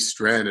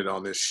stranded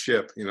on this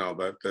ship,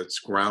 that's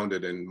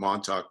grounded in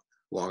Montauk,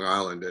 Long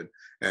Island,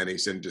 and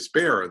he's in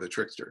despair of the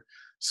trickster.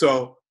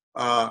 So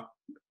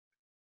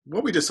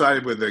what we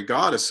decided with the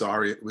goddess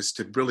aria was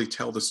to really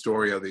tell the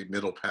story of the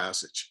Middle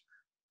Passage.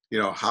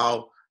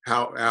 How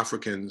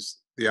Africans,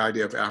 the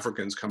idea of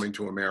Africans coming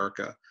to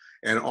America,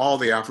 and all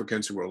the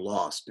Africans who were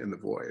lost in the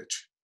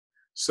voyage.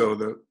 So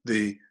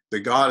the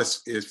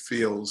goddess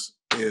feels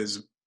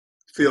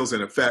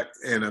an effect,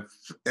 and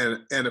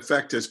an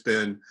effect has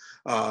been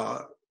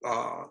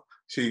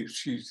she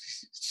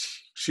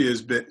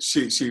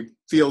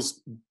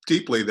feels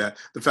deeply that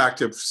the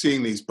fact of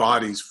seeing these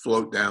bodies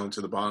float down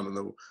to the bottom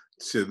of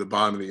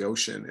the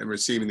ocean and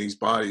receiving these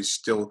bodies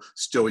still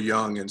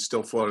young and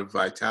still full of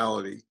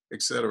vitality,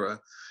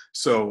 etc.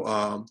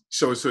 So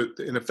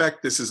in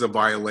effect, this is a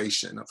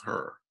violation of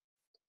her,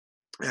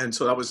 and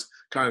so that was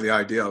kind of the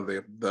idea of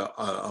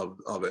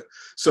of it.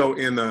 So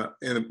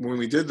when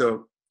we did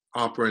the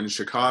opera in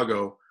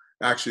Chicago,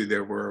 actually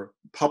there were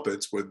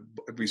puppets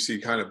we see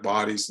kind of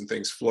bodies and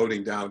things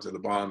floating down to the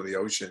bottom of the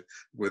ocean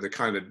with a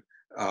kind of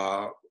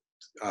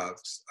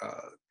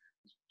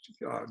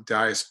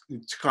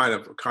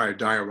kind of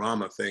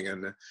diorama thing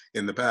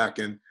in the back.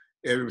 And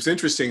it was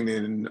interesting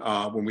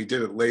when we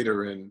did it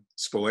later in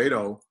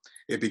Spoleto,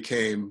 it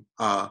became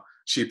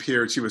she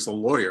appeared, she was a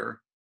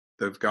lawyer,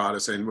 the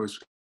goddess, and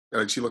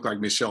she looked like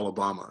Michelle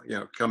Obama,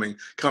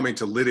 coming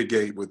to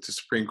litigate with the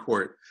Supreme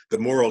Court the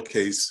moral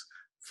case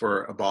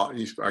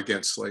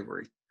against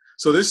slavery.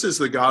 So this is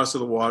the Goddess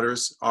of the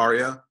Waters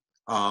aria,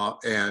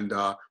 and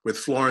with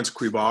Florence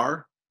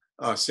Quibar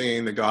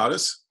singing the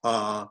goddess,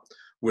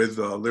 with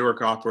the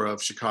Lyric Opera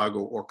of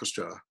Chicago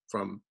Orchestra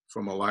from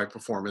a live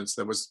performance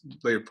that was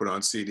later put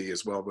on CD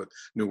as well with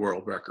New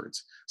World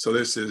Records. So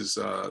this is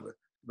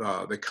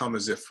They Come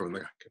As If From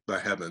the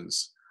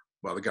Heavens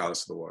by the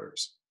Goddess of the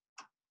Waters.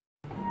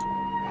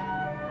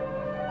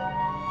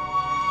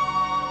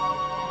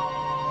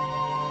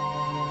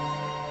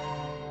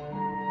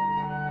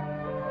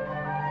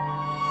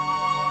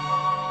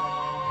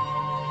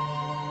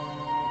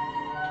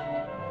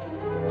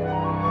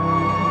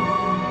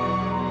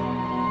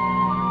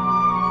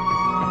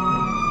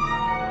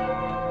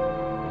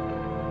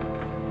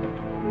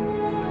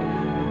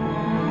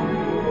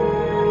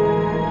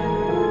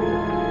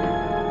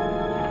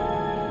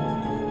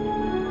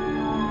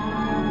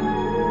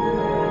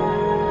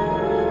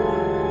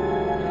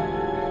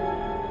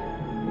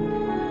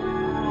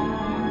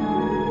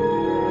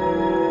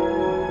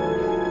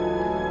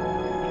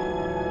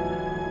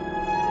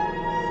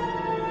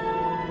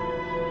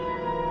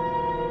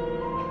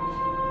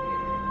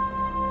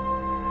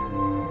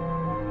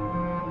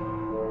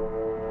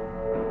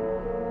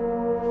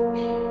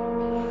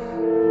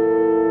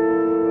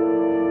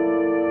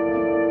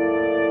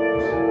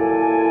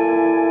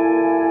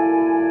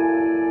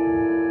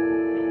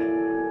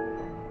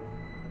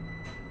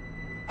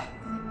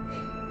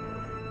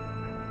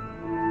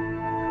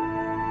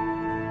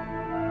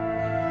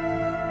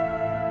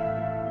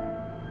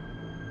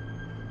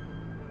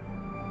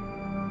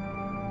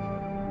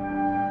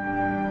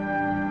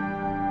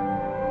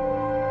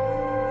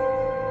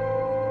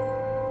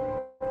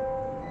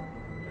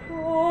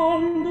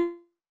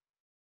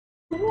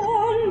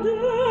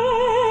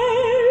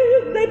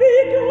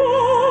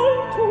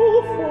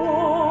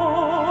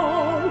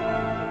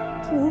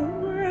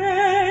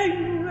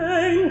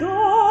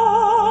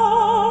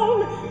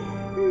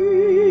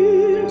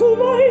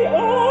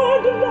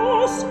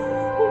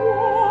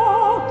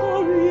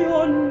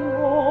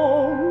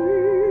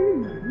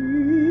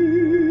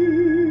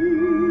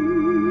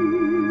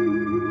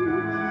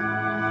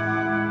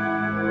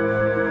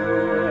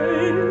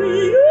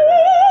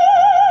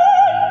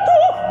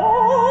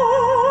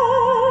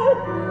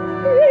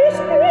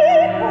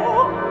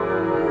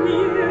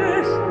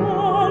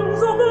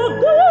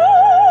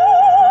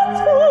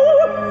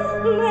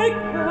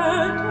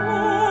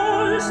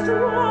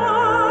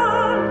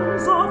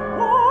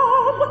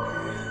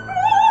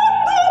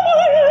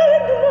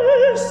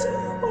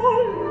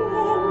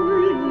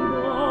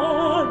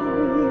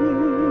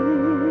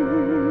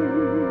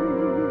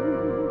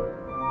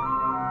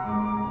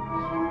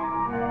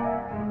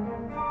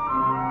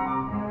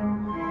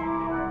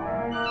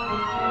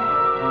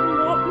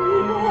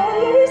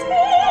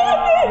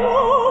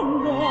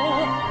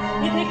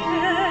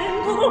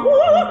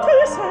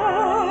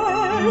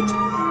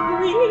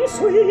 bringing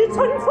sweets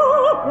and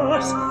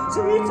flowers,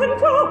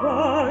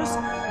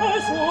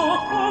 as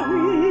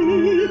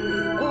offering.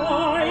 I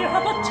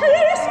have a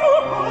taste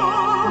of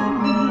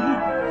honey,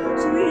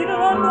 sweeter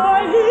than I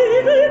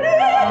even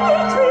in the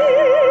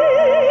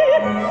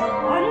tree.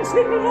 And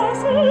sweet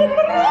blossom,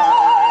 fragile,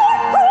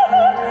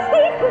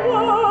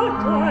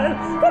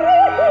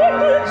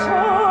 fragrant,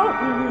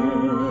 short-lived,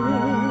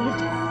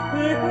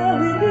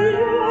 echoing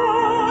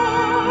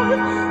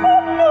life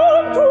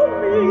unknown to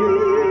me.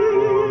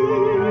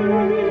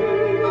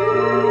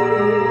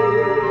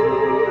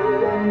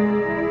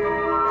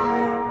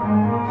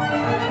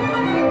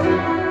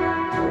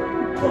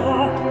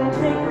 But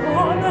they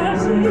come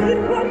as if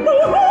from the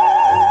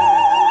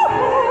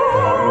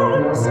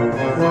heavens,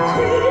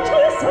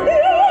 creatures of the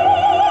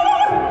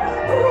earth,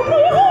 from the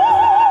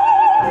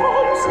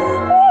heavens,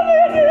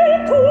 falling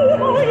into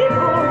my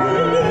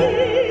body,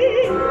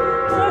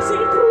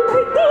 passing through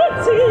my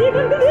dancing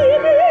and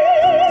dreaming.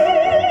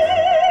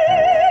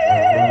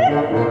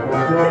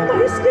 In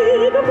my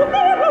skin of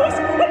mirrors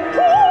and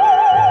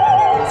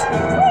clouds,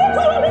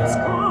 frontal and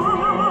scar,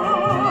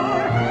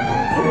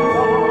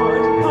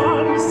 blood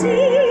and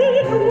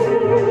sinew,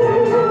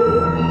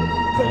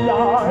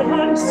 blood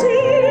and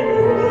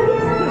sinew,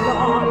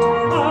 blood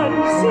and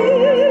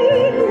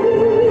sinew,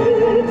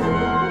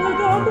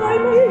 that I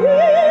may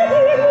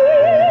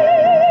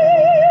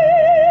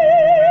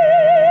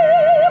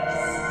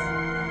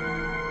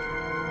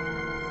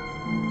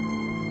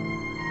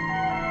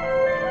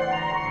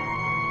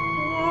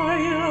I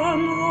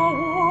am the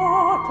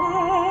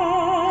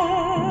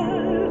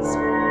waters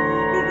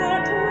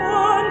that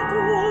run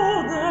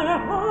through their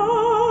heart,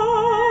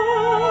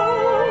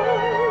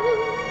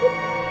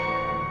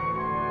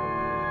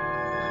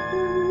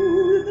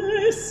 through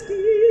their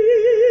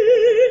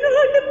skin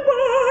and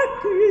back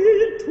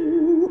into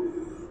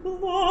the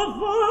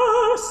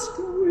vast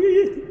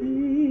within.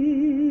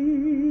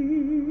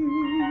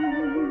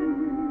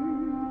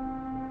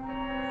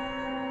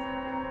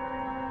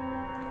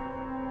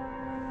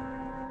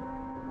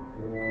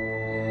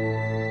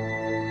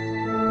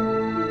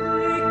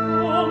 They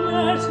come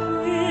as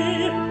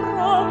if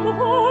from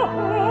the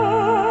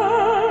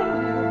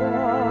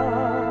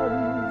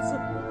heavens,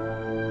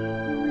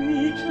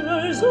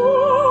 creatures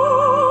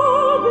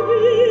of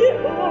the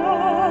earth.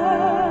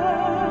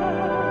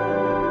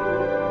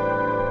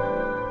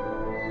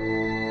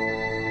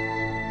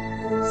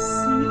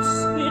 Seeds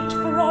spit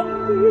from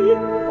me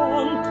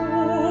onto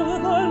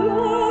the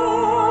land.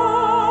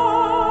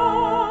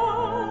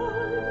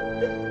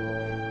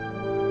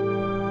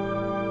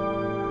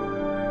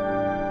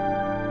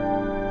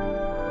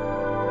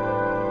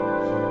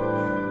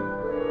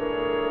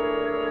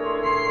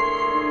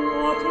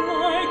 Not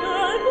like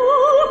an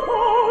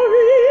offering,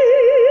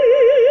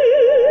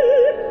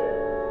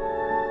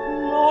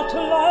 not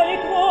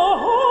like the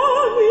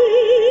honey,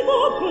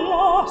 the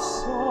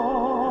blossoms,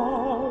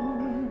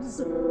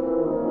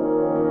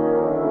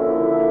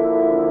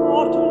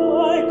 not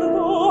like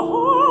the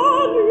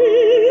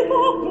honey,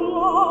 the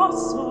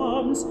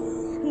blossoms,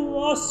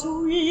 the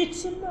sweet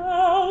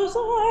smells I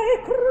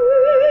crave.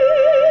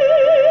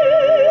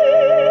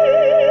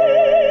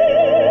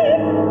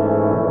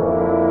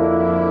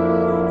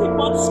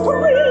 But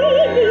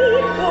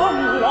screaming from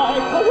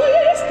like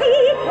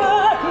whiskey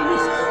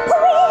patties,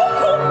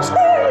 broken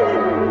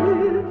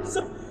chains,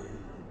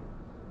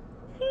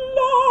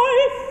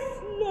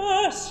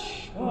 lifeless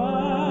shells.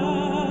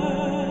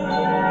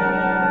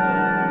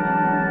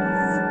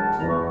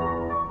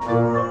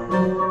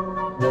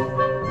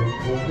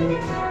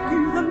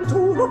 Give them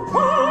to the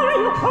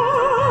fire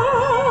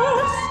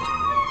first.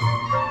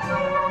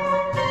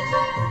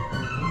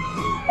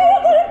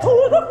 Give them to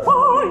the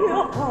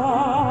fire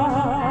first.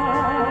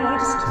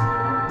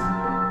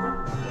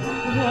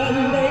 When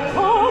they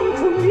come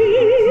to me,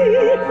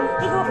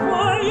 the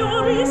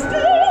fire is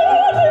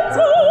still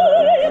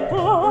inside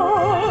them.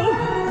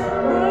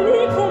 When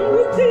they come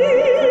with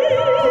thee,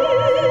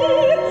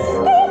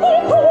 give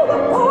them to the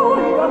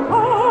fire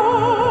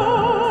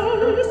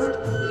first.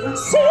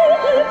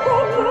 Save it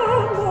from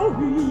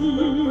memory.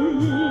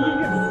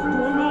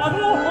 Do not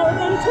offer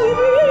them to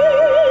me.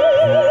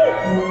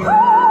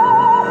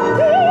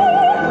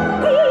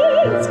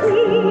 It's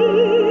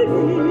giving.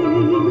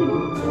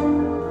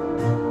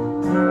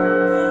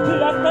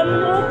 Let them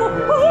know the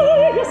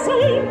fire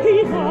same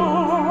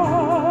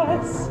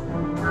peanuts,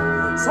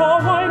 so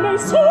I may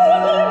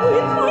serve them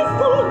with my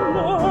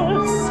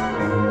fullness.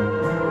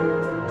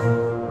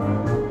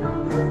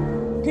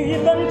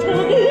 Give them to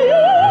the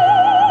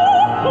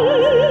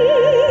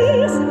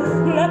eyes,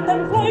 let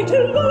them fly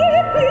till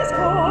life is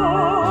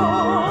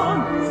gone.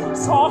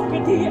 Suck the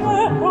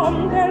air from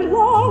their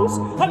lungs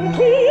and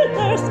kill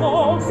their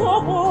souls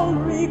of all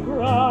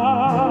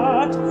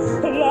regret.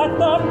 Let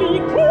them be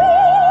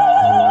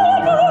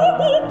clean of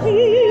the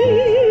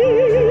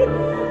deep.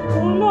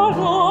 Do not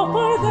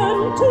offer them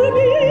to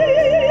me.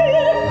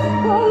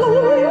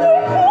 Following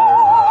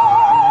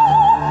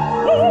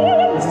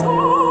in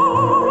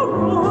sorrow.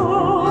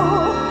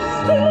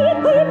 Let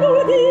them know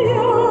the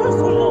earth's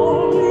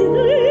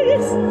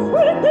loneliness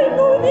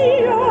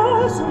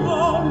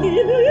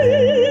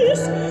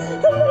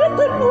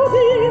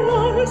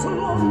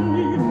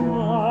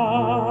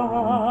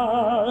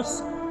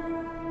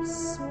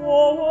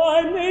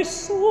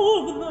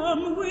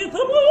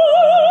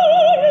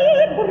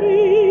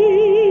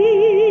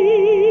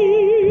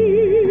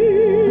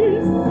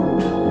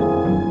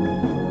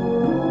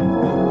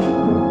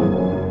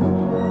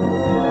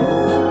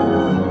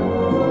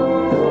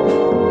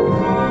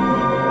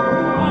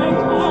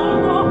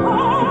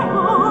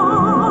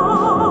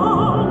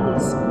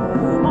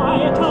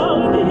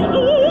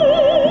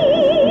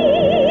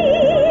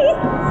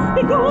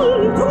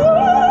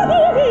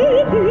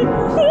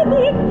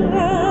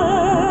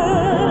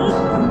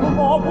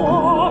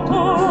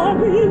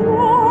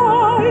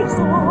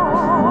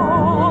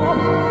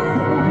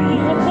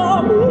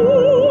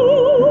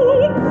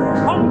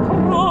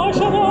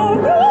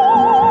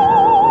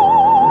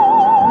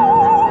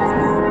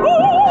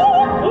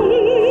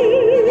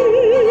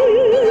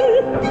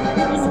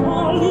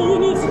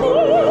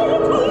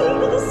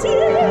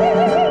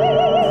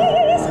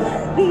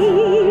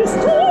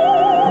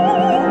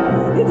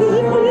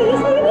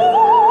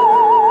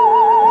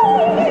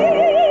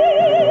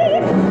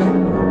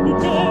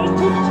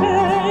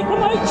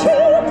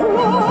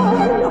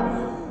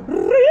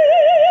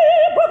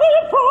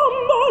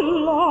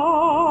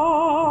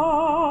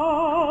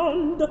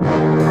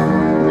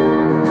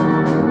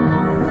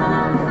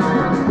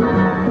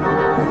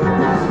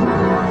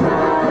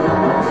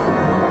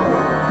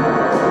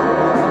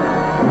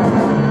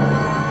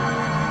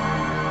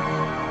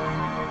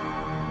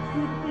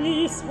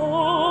This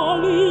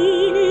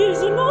falling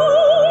is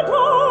not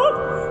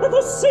of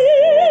the seas.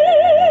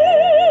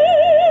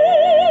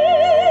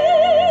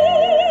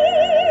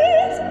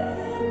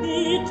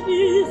 It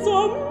is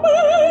a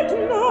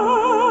madness,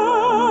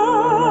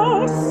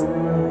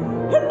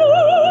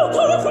 not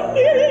of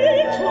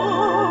nature.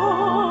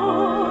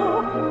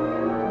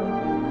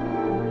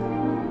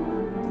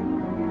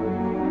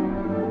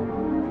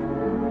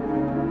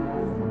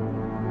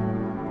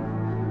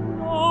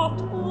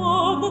 Not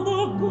of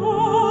the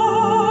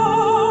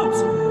gods,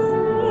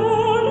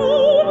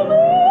 nor of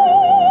men.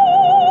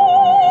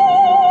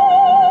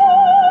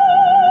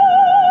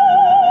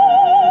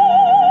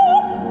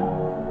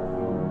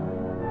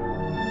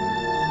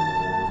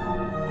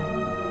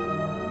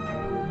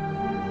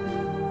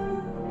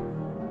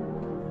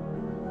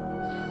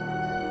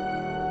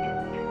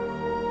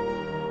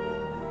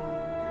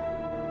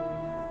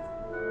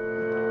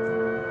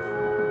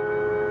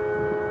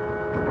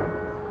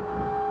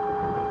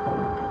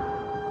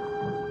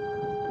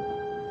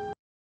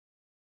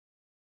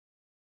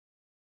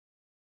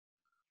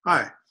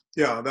 Hi.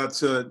 Yeah, that's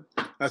the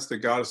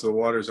Goddess of the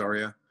Waters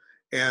aria,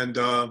 and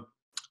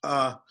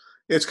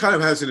it's kind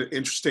of has an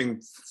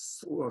interesting.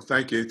 Well,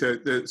 thank you.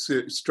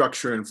 The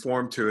structure and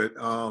form to it.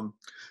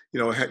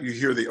 You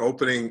hear the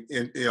opening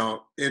interlude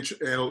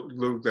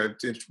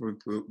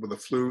with the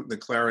flute and the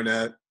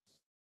clarinet,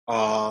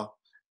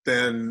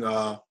 then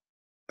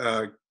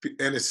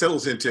and it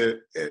settles into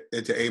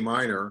A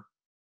minor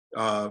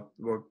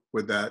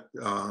with that.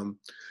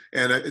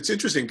 And it's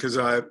interesting because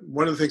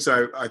one of the things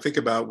I think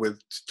about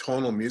with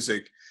tonal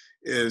music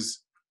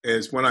is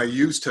when I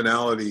use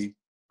tonality,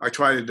 I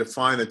try to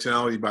define the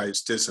tonality by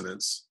its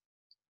dissonance,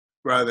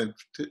 rather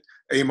than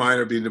A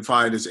minor being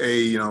defined as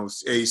A,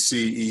 A,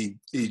 C,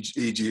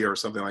 E, G, or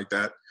something like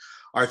that.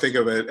 I think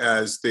of it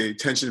as the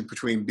tension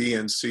between B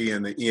and C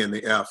and the E and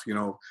the F,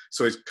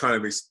 so it kind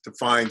of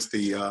defines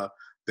the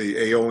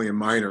Aeolian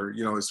minor,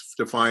 is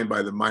defined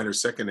by the minor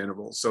second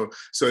interval. So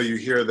you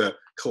hear the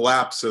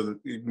collapse of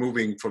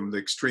moving from the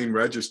extreme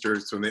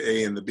registers from the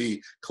A and the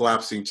B,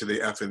 collapsing to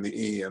the F and the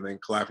E, and then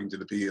collapsing to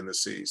the B and the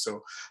C.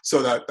 So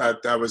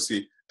that was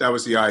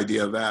the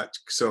idea of that.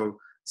 So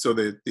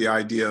the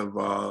idea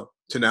of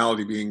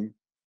tonality being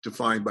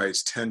defined by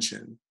its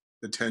tension,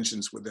 the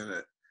tensions within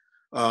it,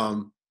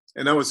 and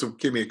that was to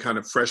give me a kind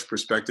of fresh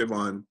perspective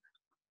on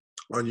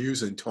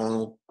using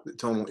tonal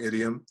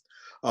idiom.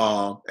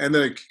 And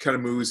then it kind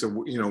of moves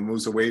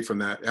away from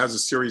that. It has a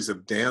series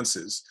of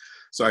dances.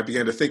 So I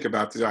began to think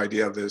about the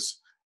idea of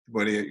this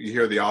when you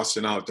hear the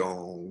ostinato,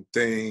 dong,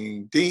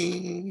 ding,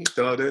 ding,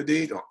 da, da,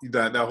 dee,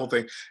 that whole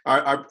thing.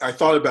 I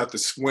thought about the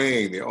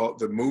swaying,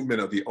 the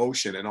movement of the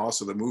ocean, and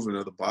also the movement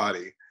of the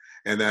body,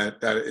 and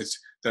that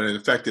in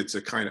effect it's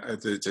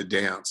a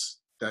dance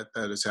that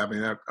is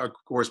happening. That, of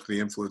course, with the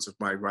influence of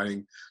my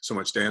writing so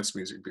much dance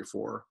music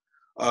before.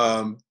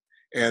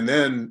 And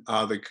then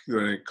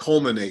when it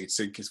culminates,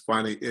 it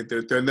finally.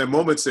 There are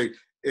moments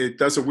it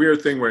does a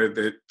weird thing where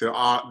the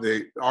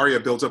aria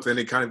builds up, then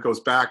it kind of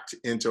goes back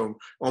into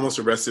almost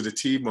a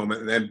recitative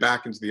moment, and then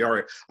back into the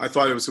aria. I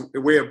thought it was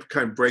a way of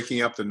kind of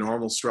breaking up the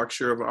normal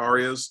structure of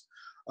arias.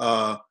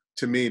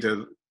 To me,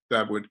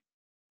 that would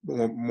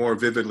more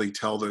vividly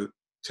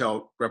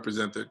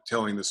represent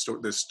telling this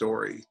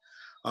story.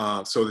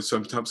 So that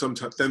sometimes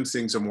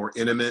things are more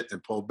intimate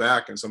and pulled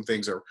back, and some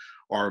things are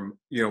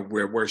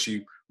where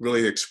she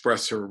really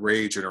expressed her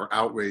rage and her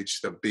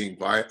outrage of being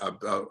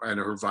and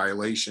her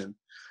violation,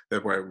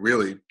 that where it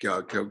really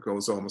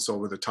goes almost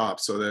over the top.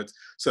 So that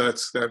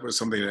was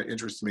something that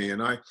interested me.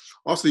 And I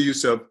also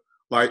used the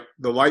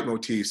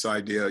leitmotifs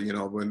idea,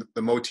 when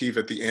the motif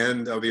at the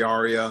end of the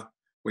aria,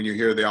 when you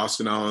hear the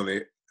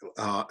ostinato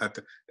at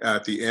the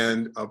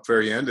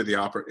very end of the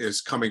opera,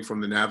 is coming from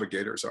the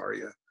Navigator's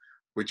aria,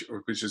 which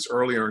is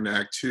earlier in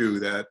Act 2,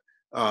 that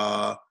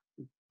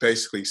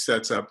basically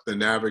sets up the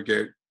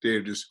Navigator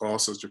just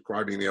also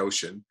describing the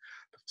ocean.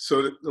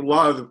 So a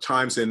lot of the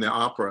times in the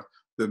opera,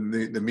 the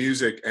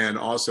music and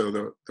also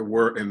the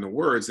word and the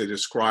words, they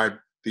describe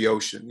the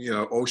ocean.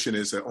 Ocean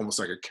is almost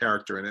like a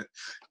character in it.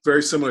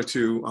 Very similar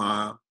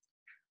to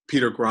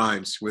Peter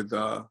Grimes with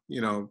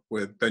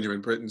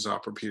Benjamin Britten's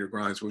opera Peter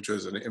Grimes, which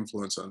was an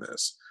influence on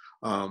this.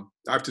 I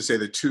have to say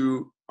the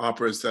two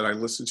operas that I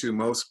listened to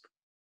most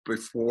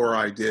before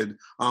I did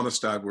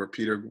Amistad were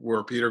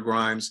Peter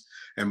Grimes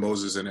and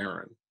Moses and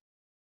Aaron.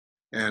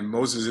 And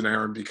Moses and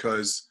Aaron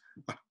because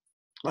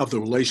of the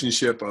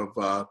relationship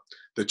of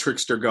the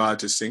trickster god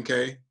to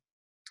Sinke,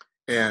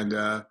 and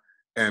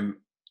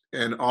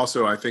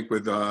also I think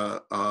with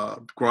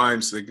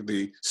Grimes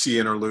the sea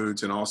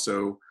interludes, and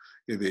also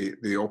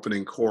the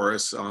opening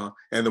chorus,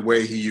 and the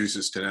way he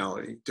uses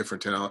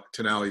different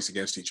tonalities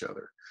against each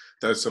other.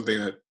 That's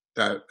something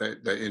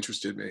that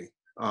interested me.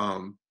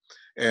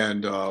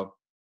 And then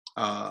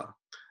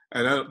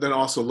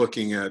also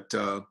looking at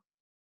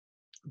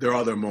there are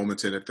other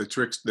moments in it. The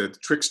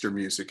trickster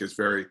music is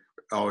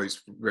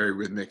always very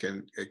rhythmic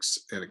and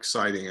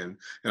exciting, and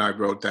I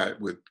wrote that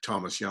with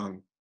Thomas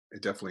Young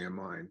definitely in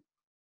mind.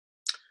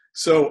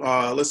 So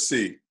let's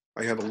see.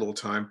 I have a little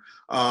time.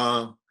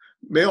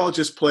 May I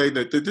just play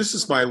that? This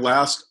is my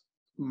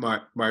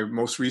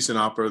most recent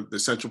opera, The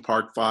Central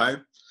Park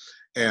Five,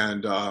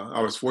 and I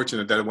was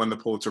fortunate that it won the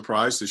Pulitzer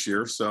Prize this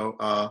year. So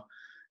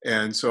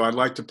and so I'd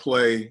like to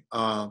play.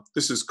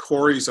 This is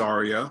Corey's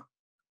aria,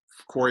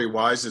 Corey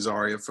Wise's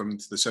aria from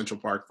The Central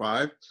Park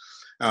Five.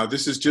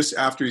 This is just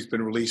after he's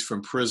been released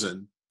from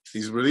prison.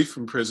 He's released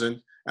from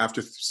prison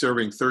after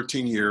serving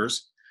 13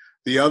 years.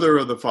 The other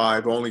of the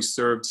five only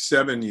served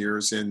 7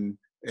 years in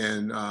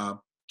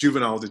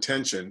juvenile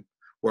detention,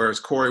 whereas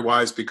Corey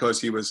Wise, because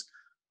he was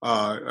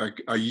a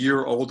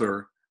year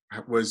older,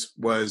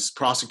 was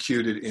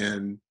prosecuted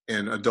in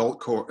adult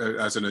court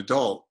as an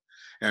adult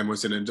and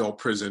was in adult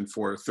prison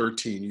for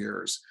 13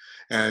 years.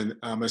 And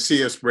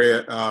Matthias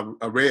Reyes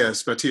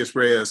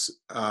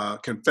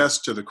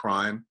confessed to the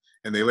crime,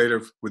 and they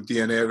later, with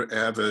DNA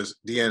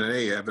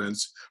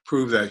evidence,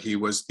 proved that he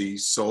was the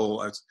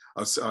sole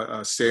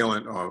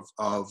assailant of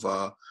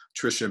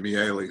Tricia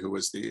Miele, who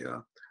was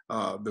the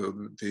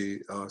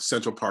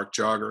Central Park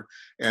jogger,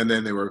 and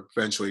then they were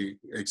eventually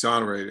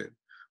exonerated.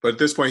 But at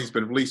this point, he's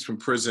been released from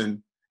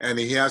prison, and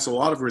he has a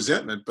lot of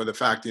resentment for the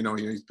fact, he's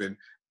been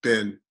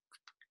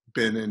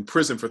in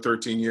prison for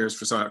 13 years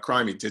for some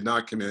crime he did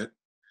not commit,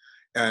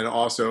 and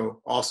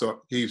also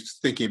he's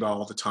thinking about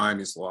all the time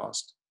he's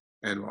lost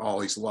and all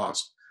he's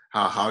lost.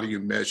 How do you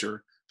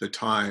measure the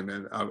time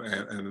and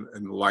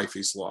the life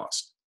he's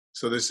lost?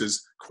 So this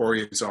is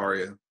Corey's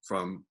aria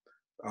from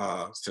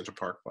Central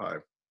Park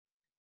Five.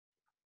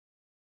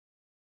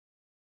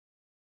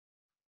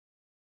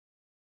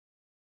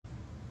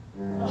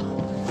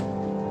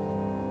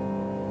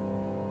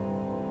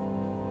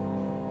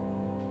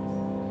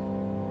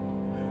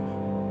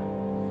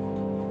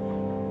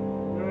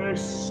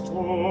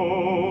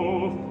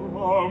 Bestow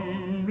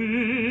from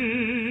me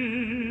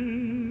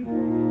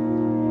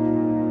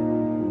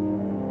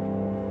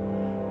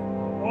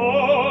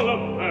all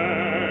of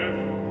them,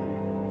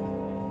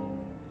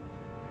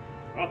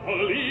 the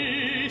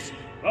police,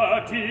 the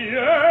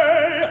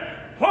DA,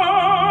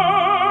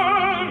 Harlem.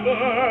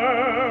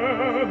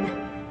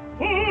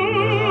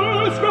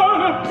 Who's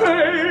gonna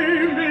pay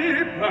me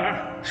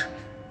back?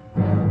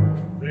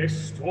 They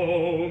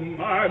stole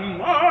my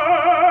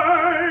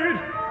mind,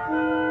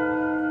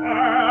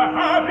 our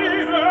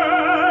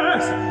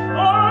happiness,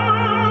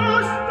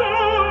 all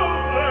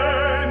stolen,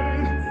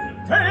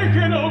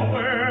 taken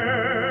away,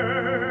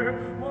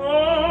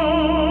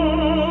 all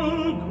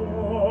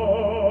gone.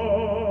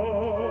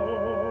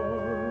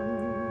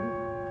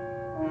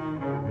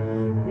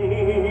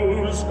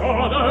 Who's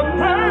gonna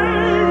pay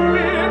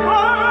me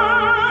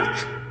back?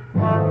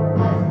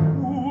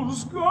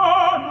 Who's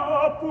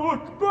gonna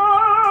put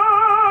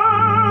back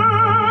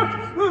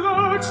the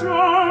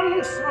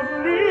chunks of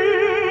me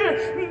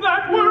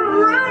that were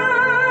ripped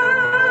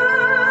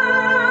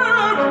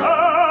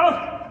out?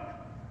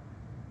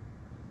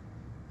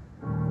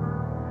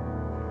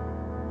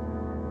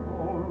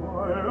 All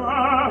I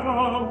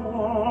ever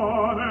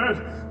wanted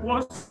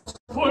was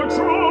for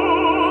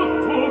truth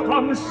to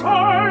come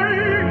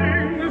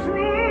shining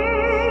through.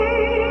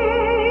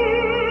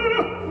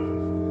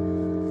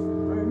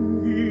 I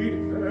need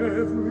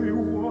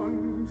everyone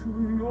to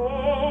know.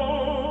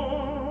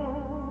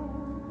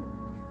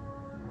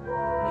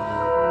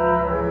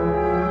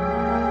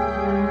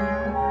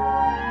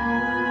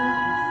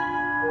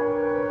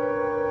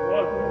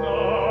 But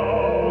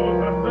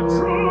now that the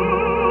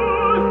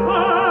truth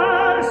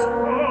has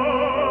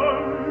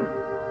come,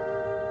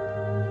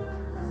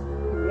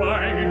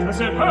 why does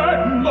it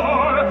hurt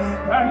more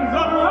than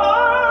the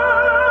lie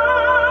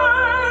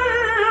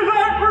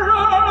that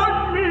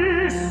brought me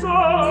so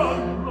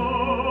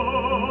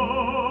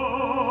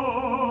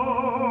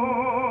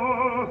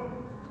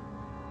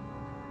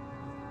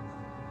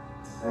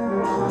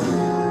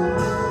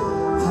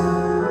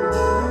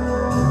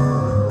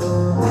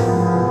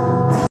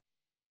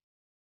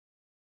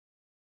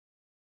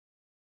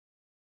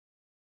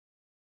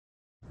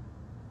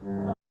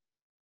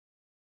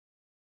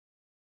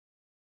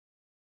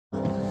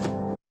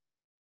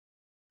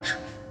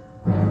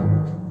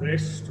They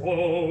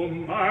stole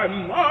my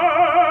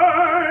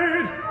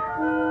mind,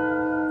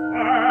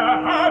 our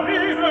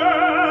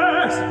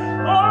happiness,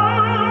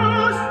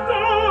 all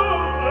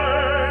stolen,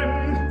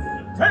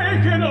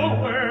 taken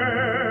away,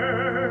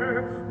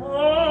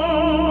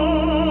 all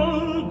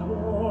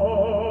gone.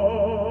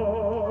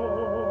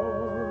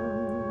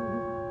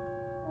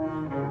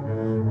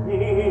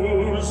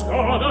 Who's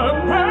gonna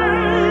pay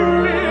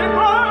me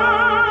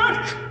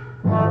back?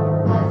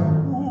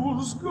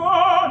 Who's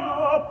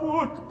gonna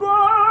put back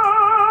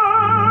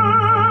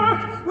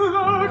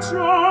the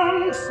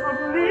chunks of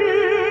me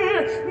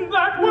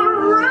that were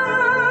ripped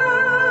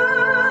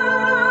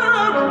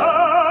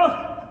out?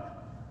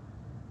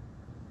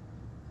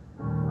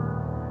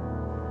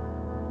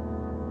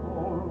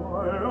 All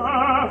I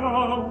ever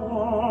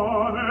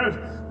wanted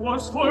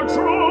was for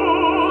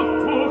truth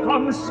to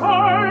come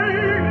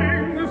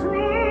shining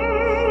through.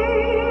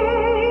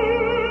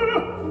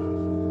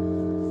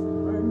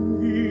 I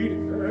need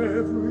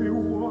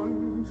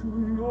everyone to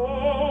know.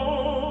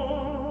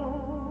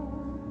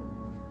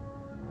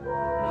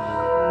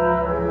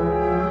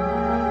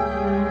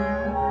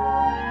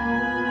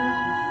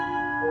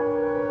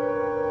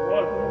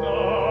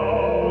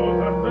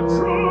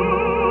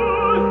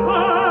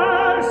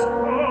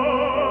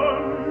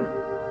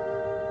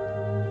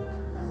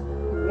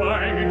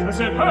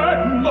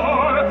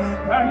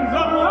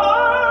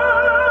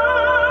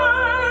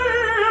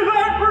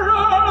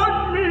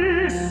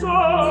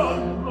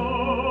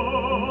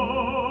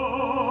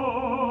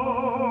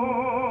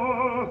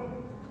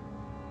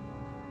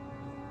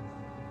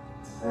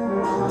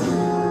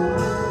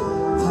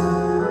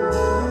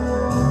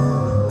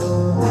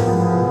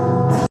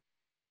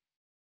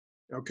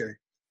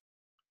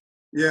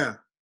 Yeah.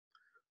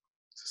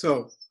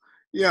 So,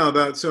 yeah,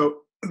 that's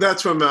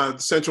from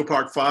Central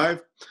Park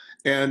Five,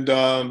 and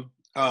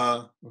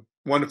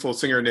wonderful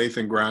singer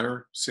Nathan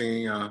Griner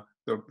singing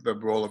the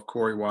role of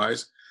Corey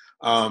Wise,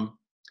 and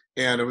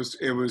it was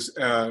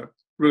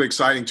really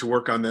exciting to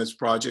work on this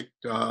project.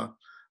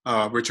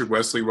 Richard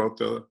Wesley wrote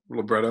the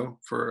libretto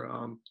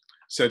for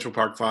Central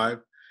Park Five,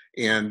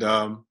 and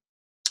uh,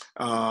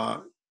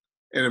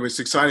 and it was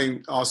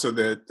exciting also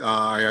that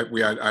I had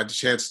a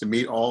chance to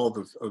meet all of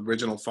the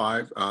original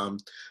five.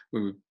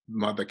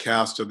 The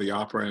cast of the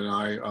opera and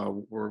I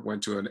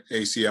went to an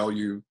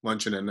ACLU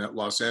luncheon in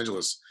Los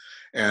Angeles,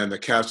 and the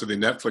cast of the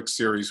Netflix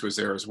series was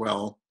there as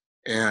well.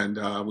 And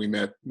we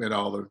met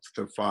all the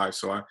five.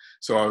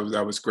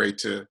 That was great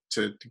to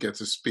get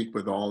to speak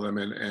with all of them,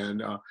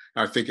 and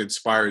I think it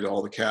inspired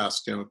all the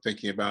cast,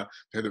 thinking about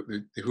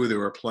who they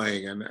were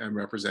playing and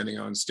representing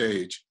on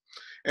stage.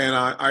 And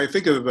I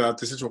think about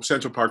the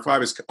Central Park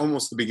Five as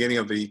almost the beginning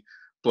of the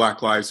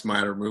Black Lives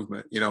Matter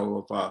movement,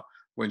 of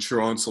when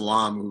Sharon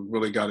Salam, who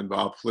really got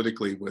involved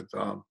politically with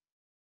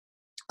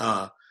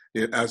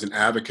as an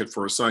advocate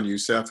for her son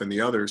Youssef and the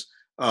others,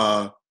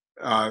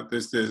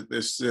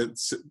 this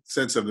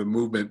sense of the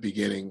movement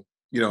beginning,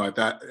 at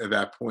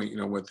that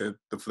point, with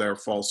their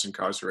false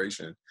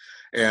incarceration,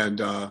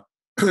 and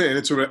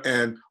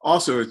and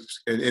also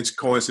it's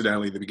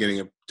coincidentally the beginning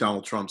of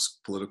Donald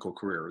Trump's political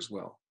career as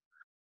well,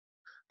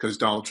 because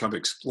Donald Trump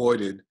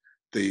exploited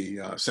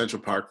the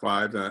Central Park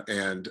Five,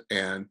 and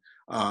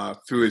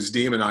through his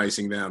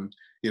demonizing them,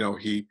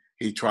 he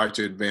tried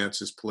to advance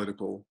his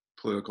political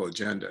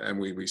agenda, and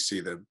we see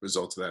the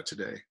results of that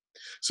today.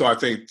 So I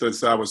think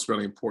that was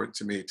really important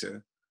to me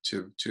to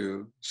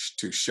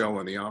show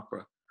in the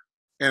opera.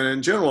 And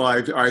in general,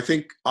 I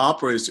think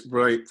opera is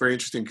very, very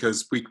interesting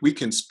because we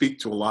can speak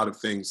to a lot of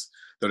things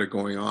that are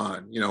going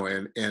on,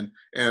 and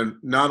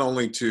not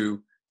only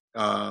to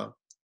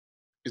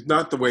it's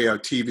not the way a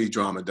TV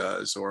drama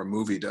does or a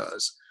movie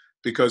does,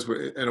 because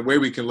in a way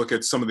we can look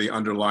at some of the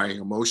underlying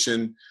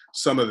emotion,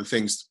 some of the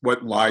things,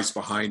 what lies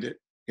behind it,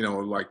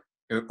 like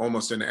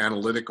almost in an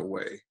analytical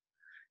way.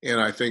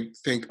 And I think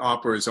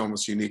opera is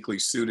almost uniquely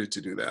suited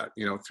to do that,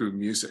 through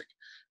music.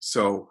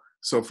 So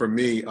for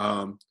me,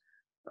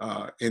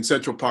 in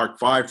Central Park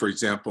Five, for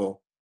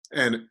example,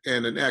 and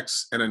an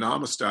X and an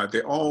Amistad,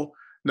 they all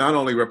not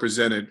only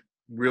represented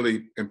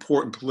really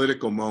important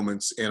political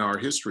moments in our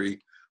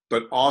history,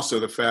 but also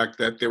the fact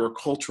that there were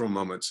cultural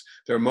moments.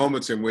 There are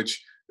moments in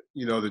which,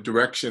 the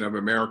direction of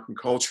American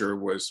culture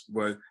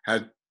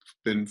had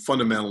been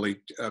fundamentally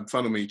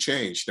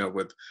changed.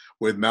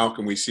 With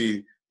Malcolm, we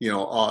see,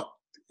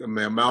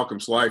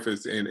 Malcolm's life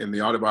is in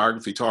the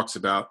autobiography talks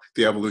about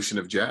the evolution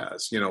of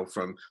jazz,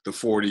 from the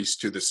 40s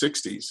to the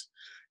 60s.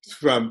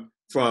 From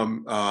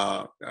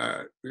the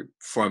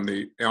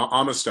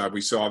Amistad, we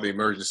saw the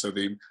emergence of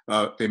the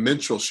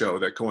minstrel show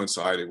that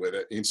coincided with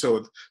it, and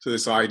so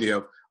this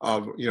idea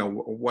of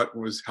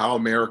how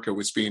America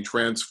was being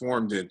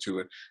transformed into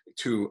an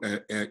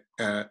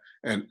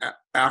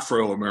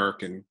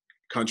Afro-American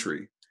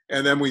country,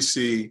 and then we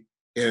see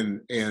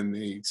in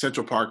the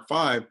Central Park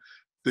Five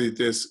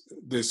this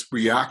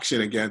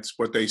reaction against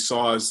what they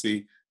saw as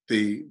the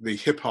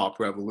hip hop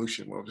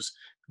revolution, what was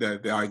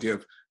the idea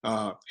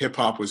of hip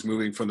hop was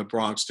moving from the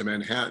Bronx to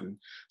Manhattan.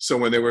 So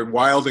when they were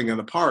wilding in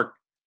the park,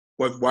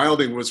 what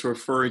wilding was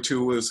referring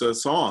to was a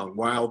song,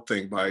 "Wild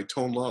Thing" by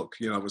Tone Loc.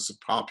 It was a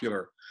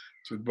popular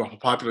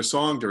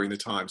song during the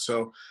time.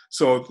 So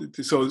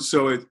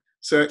the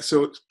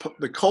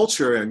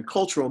culture and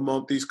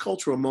these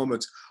cultural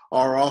moments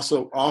are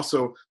also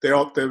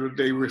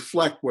they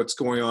reflect what's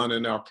going on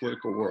in our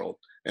political world,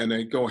 and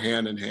they go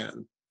hand in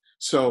hand.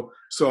 So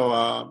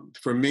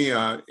for me,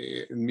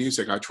 in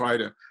music, I try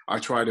for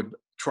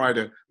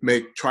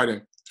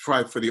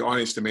the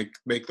audience to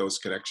make those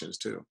connections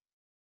too.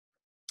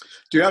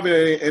 Do you have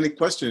any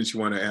questions you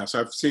want to ask?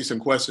 I've seen some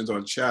questions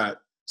on chat,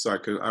 so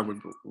I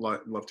would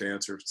love to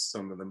answer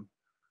some of them.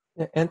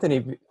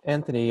 Anthony,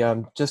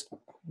 just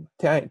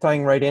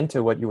tying right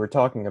into what you were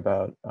talking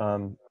about.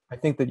 I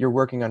think that you're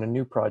working on a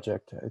new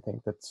project. I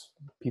think that's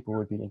people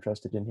would be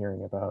interested in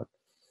hearing about.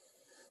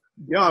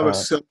 Yeah, I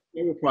was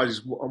several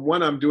projects.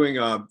 One, I'm doing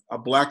a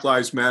Black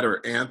Lives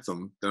Matter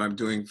anthem that I'm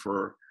doing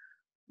for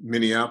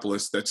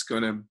Minneapolis. That's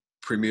going to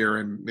premiere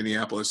in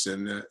Minneapolis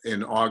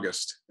in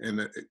August,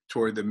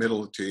 toward the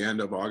middle to the end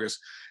of August,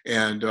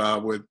 and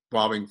with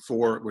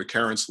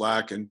Karen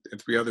Slack and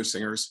 3 other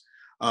singers.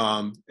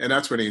 And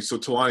that's when so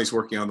Thulani's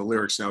working on the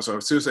lyrics now. So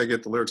as soon as I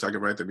get the lyrics, I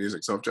can write the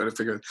music. So I'm trying to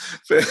figure.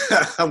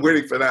 I'm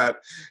waiting for that.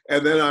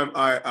 And then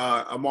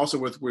I'm also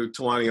with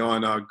Thulani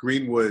on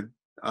Greenwood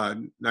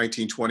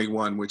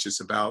 1921, which is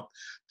about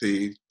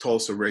the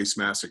Tulsa race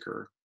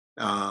massacre.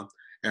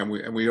 And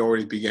we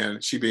already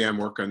began. She began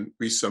work on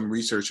some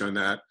research on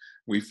that.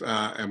 We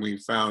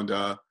found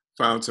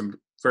some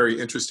very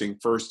interesting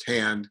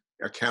firsthand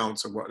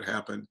accounts of what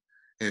happened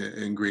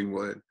in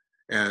Greenwood.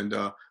 And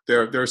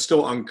they're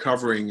still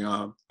uncovering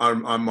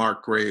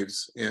unmarked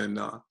graves in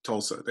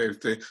Tulsa. They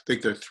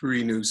think there are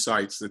 3 new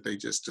sites that they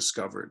just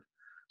discovered.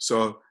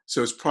 So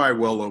it's probably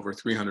well over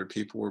 300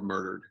 people were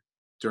murdered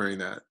during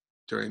that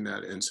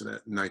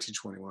incident in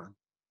 1921.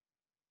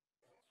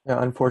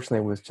 Yeah,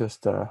 unfortunately, it was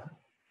just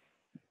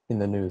in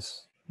the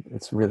news.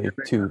 It's really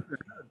too.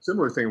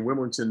 Similar thing in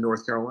Wilmington,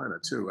 North Carolina,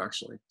 too,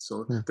 actually.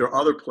 So Hmm. there are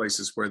other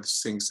places where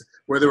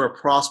where there were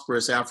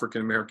prosperous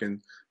African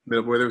American,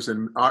 where there was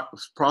a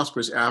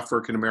prosperous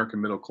African American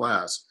middle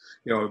class.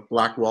 You know,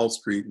 Black Wall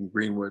Street and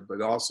Greenwood,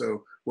 but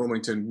also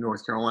Wilmington,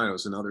 North Carolina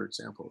was another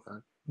example of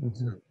that.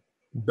 Mm-hmm.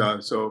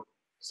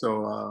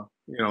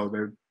 You know,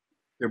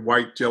 their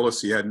white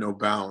jealousy had no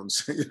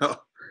bounds. You know,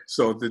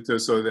 so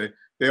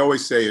they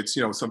always say it's,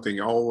 you know, something,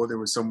 oh, there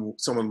was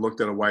someone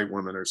looked at a white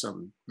woman or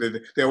something.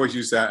 They always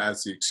use that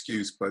as the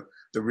excuse, but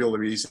the real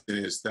reason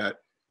is that,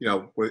 you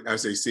know,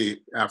 as they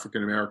see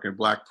African American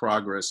Black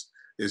progress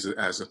is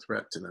as a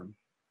threat to them.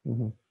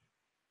 Mm-hmm.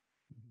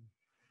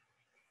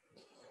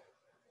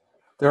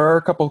 There are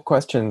a couple of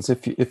questions,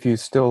 if you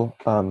still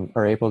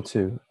are able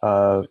to.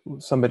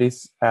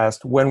 Somebody's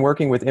asked, when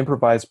working with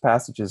improvised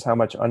passages, how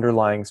much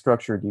underlying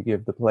structure do you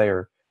give the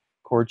player?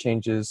 Chord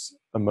changes,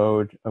 a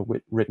mode, a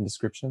written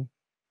description?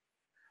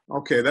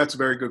 Okay, that's a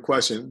very good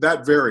question.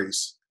 That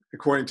varies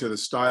according to the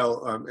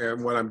style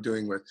and what I'm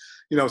doing with.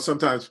 You know,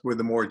 sometimes with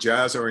the more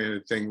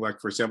jazz-oriented thing, like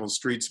for example,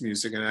 streets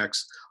music and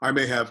X, I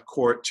may have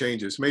chord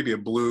changes, maybe a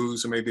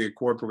blues or maybe a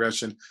chord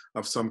progression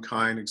of some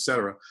kind,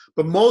 etc.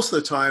 But most of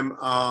the time,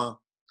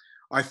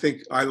 I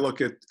think I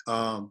look at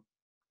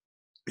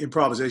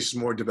improvisation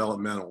more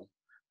developmental.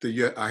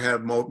 I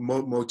have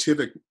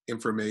motivic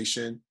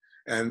information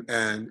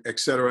and et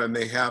cetera, and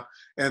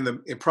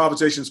the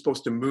improvisation is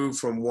supposed to move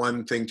from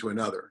one thing to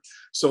another.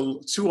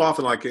 So too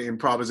often, like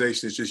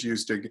improvisation is just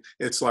used to,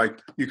 it's like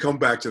you come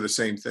back to the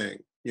same thing,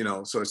 you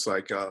know. So it's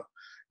like,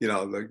 you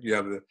know, you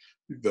have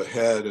the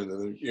head, and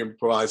then you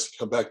improvise,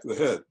 come back to the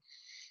head.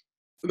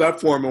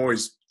 That form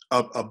always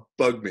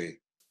bugged me.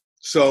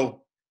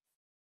 So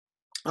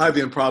I have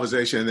the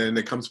improvisation, and then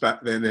it comes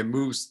back, then it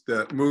moves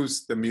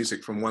the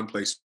music from one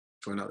place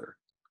to another.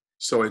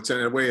 So it's, in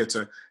a way, it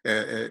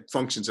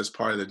functions as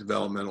part of the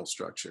developmental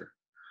structure,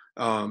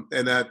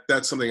 and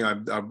that's something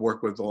I've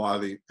worked with a lot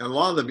of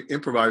the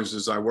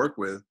improvisers I work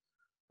with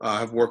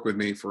have worked with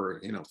me for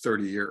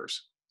 30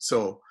 years.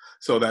 So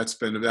that's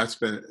been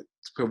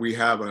we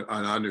have an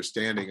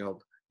understanding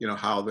of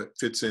how that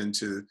fits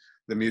into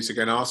the music,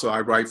 and also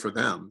I write for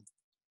them.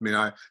 I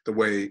mean, the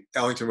way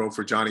Ellington wrote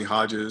for Johnny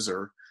Hodges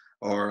or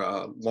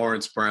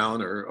Lawrence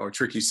Brown or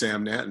Tricky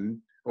Sam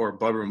Natton or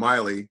Barbara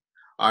Miley,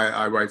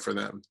 I write for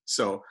them.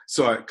 So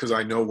because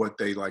I know what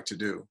they like to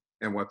do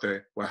and what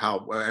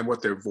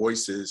their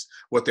voice is,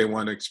 what they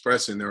want to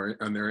express in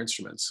their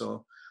instruments.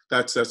 So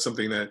that's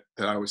something that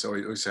I always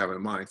have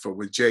in mind. For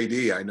with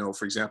JD, I know,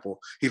 for example,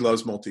 he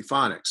loves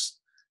multiphonics.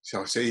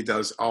 So he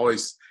has all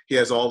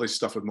this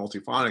stuff with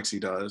multiphonics he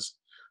does.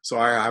 So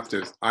I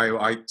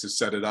like to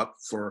set it up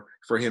for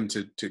him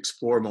to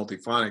explore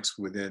multiphonics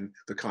within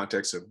the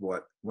context of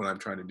what I'm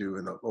trying to do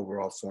in the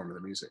overall form of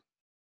the music.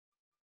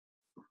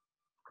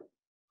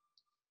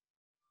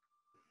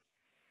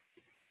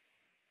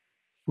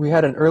 We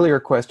had an earlier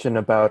question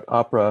about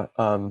opera,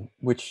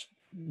 which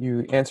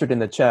you answered in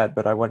the chat,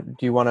 but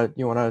do you want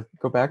to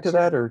go back to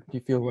that, or do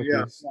you feel like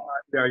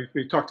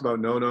we talked about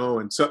no,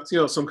 and so,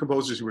 some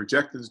composers who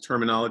rejected the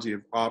terminology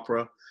of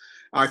opera.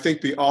 I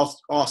think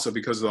also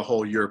because of the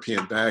whole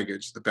European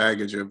baggage, the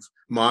baggage of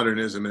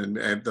modernism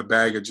and the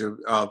baggage of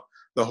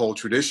the whole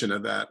tradition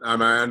of that. I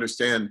mean, I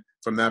understand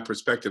from that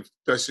perspective,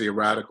 especially a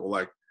radical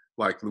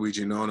like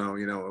Luigi Nono,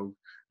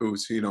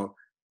 who's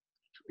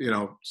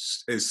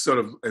is sort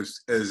of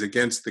is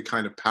against the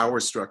kind of power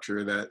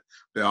structure that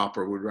the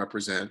opera would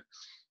represent.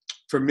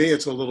 For me,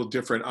 it's a little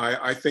different.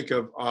 I think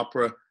of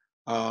opera.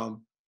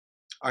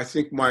 I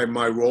think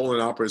my role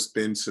in opera has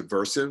been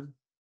subversive,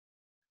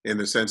 in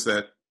the sense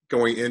that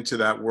going into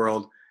that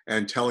world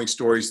and telling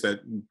stories that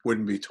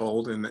wouldn't be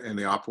told in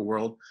the opera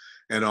world,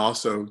 and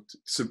also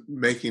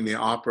making the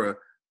opera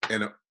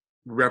and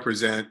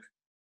represent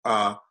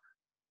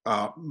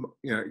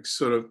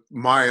sort of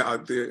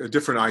a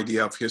different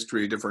idea of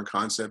history, a different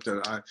concept,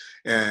 but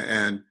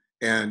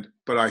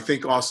I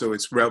think also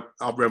it's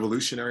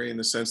revolutionary in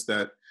the sense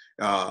that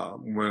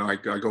when I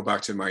go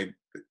back to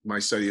my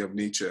study of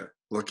Nietzsche,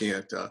 looking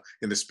at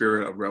in the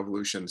spirit of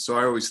revolution. So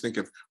I always think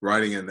of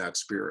writing in that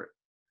spirit.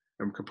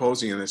 I'm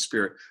composing in that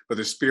spirit, but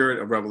the spirit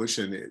of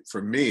revolution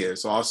for me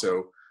is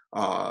also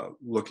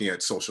looking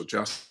at social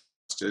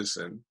justice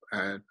and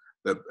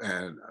the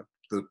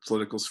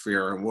political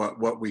sphere, and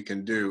what we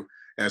can do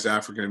as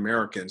African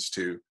Americans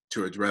to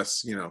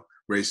address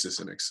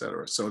racism, et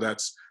cetera. So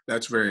that's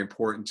very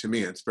important to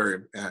me. It's very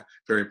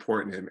very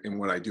important in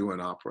what I do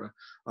in opera.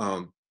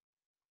 But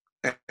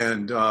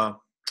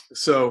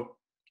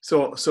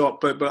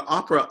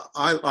opera,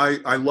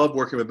 I love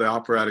working with the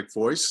operatic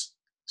voice.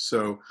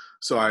 So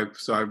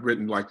I've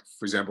written, like,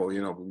 for example,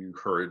 you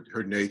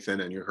heard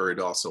Nathan, and you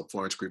heard also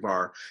Florence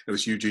Grivar. It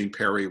was Eugene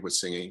Perry was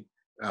singing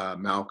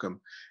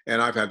Malcolm,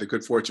 and I've had the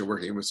good fortune of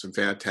working with some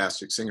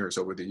fantastic singers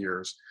over the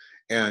years.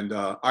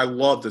 I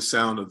love the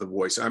sound of the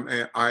voice. I'm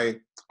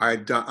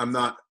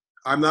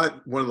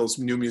not one of those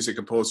new music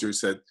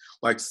composers that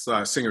likes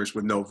singers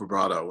with no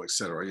vibrato,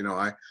 etc. You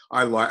know,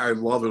 I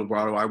love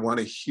vibrato. I want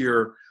to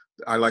hear.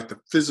 I like the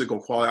physical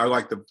quality. I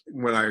like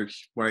when I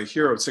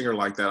hear a singer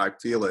like that, I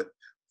feel it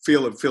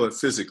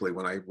physically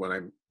when I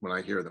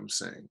hear them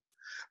sing,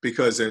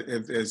 because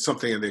it's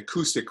something in the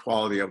acoustic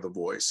quality of the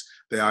voice,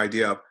 the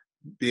idea of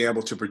being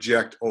able to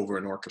project over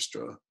an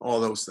orchestra, all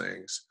those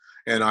things.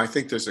 And I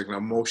think there's an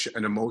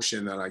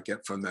emotion that I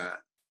get from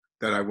that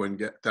I wouldn't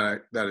get,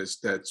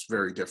 that's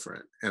very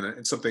different, and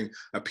it's something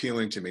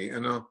appealing to me.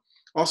 And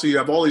also, you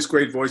have all these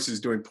great voices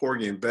doing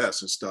Porgy and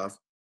Bess and stuff,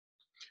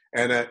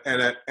 and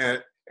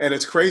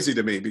it's crazy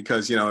to me,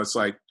 because it's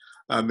like,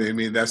 I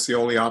mean that's the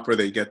only opera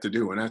they get to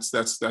do, and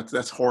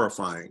that's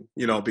horrifying,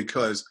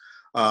 because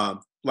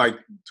like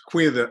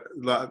Queen of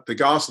the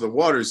Goddess of the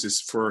Waters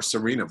is for a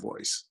Serena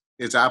voice.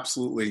 It's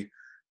absolutely,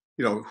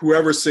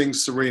 whoever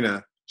sings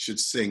Serena should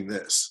sing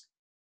this.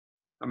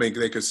 I mean,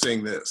 they could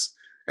sing this.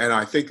 And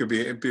I think it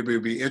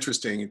would be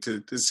interesting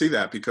to see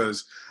that,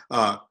 because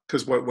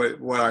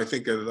what I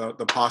think of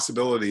the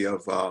possibility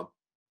of,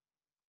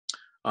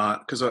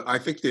 because I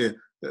think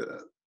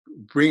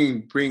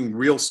bringing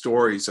real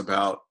stories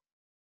about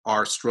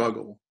our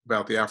struggle,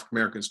 about the African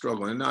American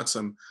struggle, and not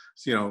some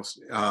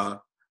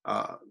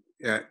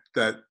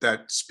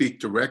that speak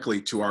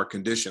directly to our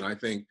condition, I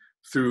think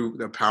through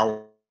the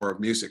power of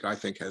music, I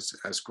think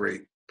has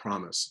great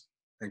promise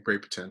and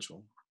great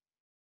potential.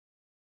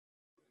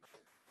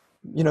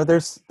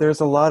 There's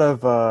a lot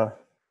of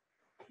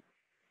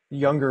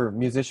younger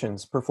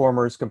musicians,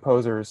 performers,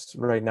 composers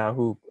right now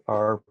who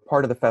are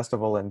part of the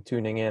festival and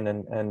tuning in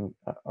and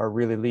are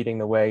really leading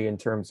the way in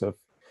terms of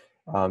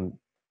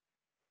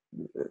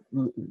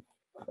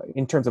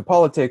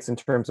politics, in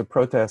terms of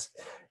protest.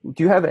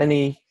 Do you have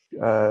any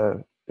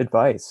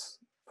advice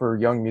for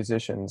young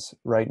musicians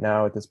right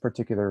now at this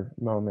particular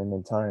moment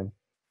in time?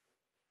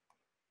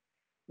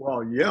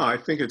 Well, yeah, I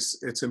think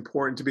it's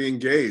important to be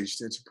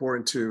engaged. It's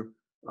important to,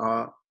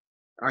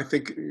 I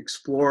think,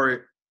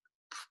 explore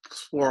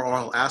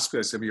all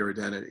aspects of your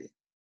identity.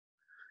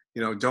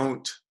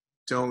 Don't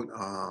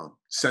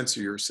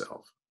censor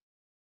yourself.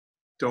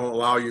 Don't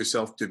allow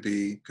yourself to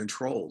be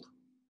controlled.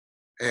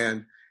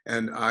 And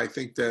I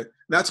think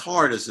that's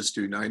hard as a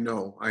student. I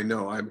know. I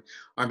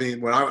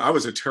mean, when I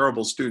was a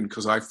terrible student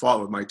because I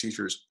fought with my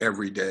teachers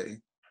every day.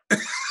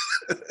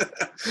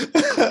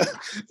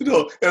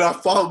 And I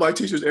fought with my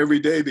teachers every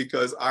day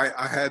because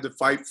I had to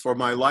fight for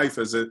my life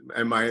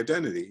and my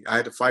identity. I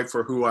had to fight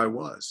for who I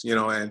was,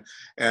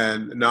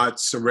 and not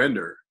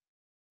surrender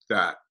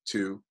that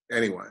to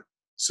anyone.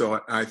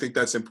 So I think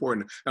that's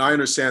important. And I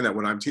understand that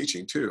when I'm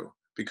teaching too,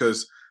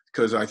 because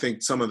I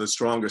think some of the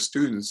strongest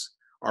students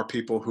are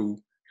people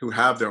who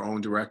have their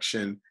own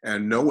direction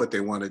and know what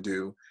they want to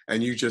do.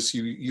 And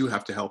you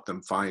have to help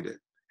them find it,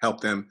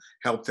 help them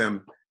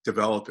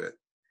develop it,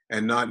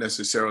 and not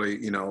necessarily,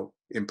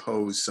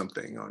 impose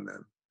something on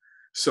them.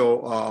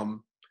 So,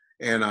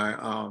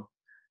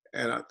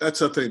 that's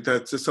something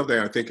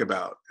I think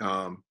about.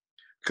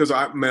 Because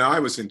I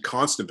was in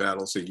constant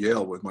battles at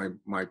Yale with my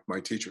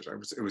teachers.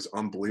 It was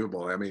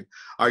unbelievable. I mean,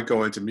 I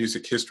go into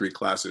music history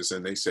classes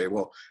and they say,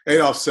 well,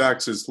 Adolph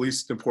Sax's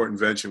least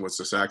important invention was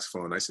the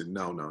saxophone. I said,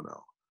 no.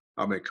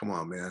 I mean, come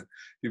on, man.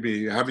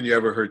 Haven't you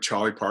ever heard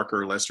Charlie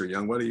Parker or Lester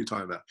Young? What are you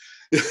talking about?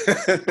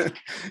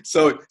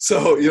 So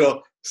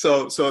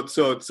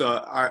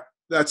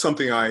that's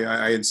something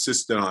I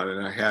insisted on,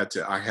 and I had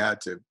to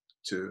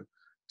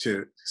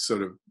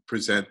sort of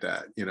present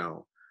that,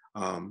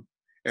 and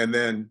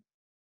then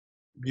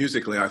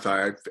musically,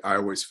 I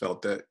always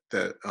felt that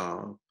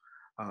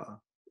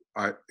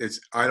I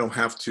don't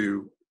have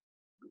to,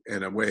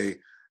 in a way,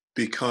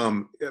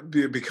 become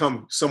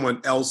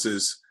someone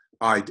else's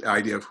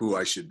idea of who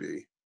I should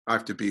be. I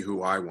have to be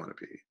who I want to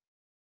be,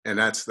 and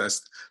that's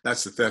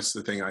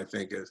the thing I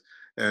think is,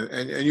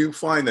 and you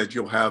find that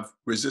you'll have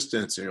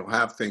resistance and you'll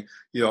have things.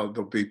 There'll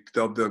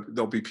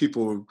be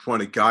people who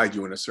want to guide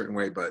you in a certain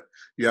way, but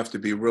you have to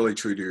be really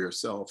true to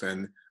yourself,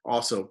 and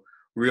also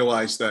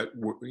realize that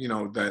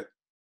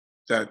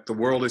that the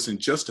world isn't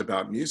just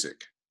about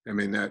music. I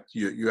mean, that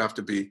you have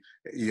to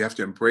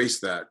embrace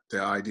that,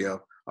 the idea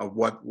of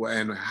what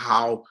and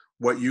how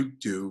what you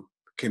do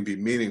can be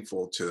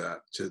meaningful to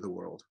the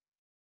world.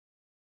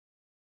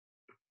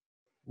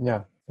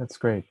 Yeah, that's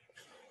great.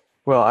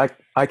 Well,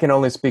 I can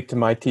only speak to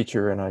my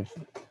teacher, and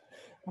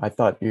I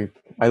thought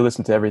I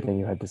listened to everything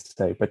you had to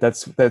say, but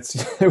that's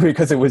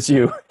because it was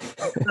you.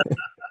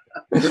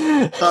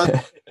 Some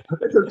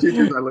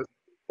teachers I listen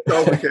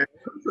to. Okay,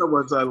 some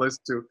ones I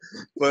listen to,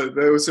 but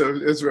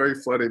it's very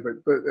funny.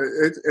 But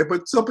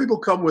some people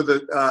come with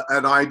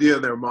an idea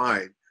in their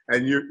mind,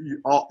 and they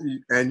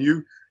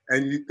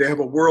have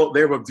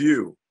a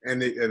view,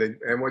 and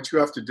what you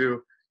have to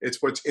do.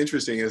 What's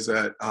interesting is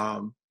that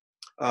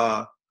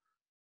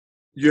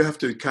you have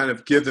to kind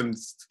of give them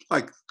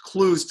like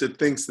clues to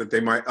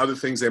other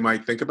things they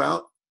might think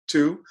about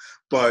too,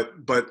 but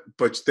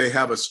they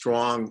have a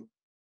strong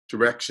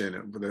direction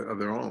of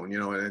their own,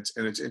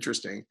 and it's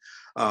interesting.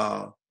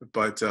 So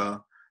that's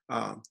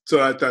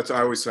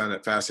I always found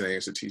that fascinating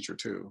as a teacher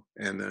too.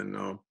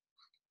 And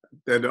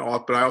but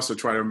I also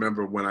try to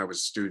remember when I was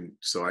a student,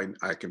 so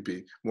I can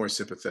be more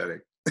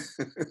sympathetic.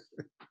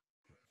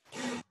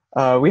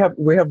 We have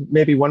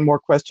maybe one more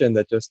question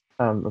that just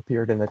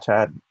appeared in the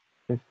chat.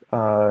 If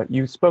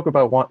you spoke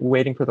about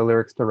waiting for the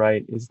lyrics to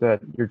write, is that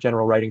your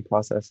general writing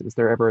process? Is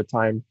there ever a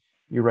time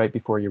you write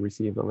before you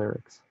receive the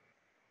lyrics?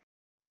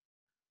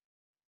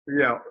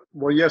 Yeah,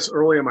 well, yes,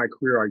 early in my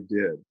career I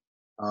did,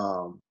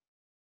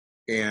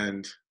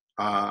 and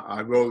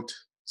I wrote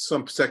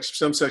some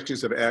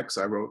sections of X.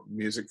 I wrote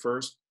music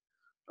first.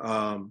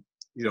 In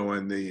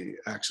the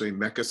actually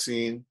mecha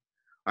scene,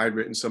 I had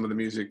written some of the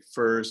music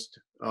first.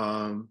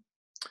 And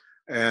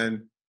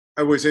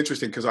it was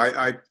interesting because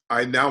I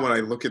now when I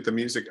look at the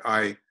music,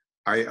 I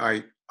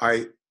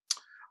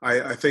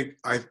think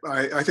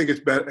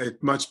it's a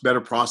much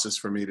better process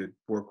for me to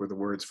work with the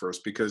words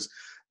first, because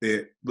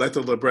let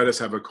the librettist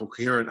have a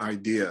coherent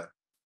idea,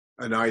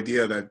 an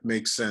idea that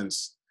makes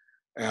sense,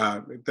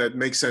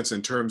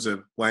 in terms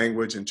of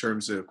language, in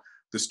terms of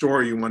the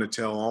story you want to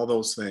tell, all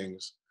those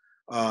things,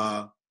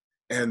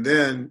 and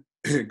then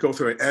go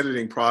through an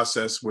editing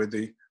process with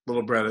the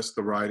librettist,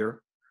 the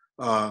writer.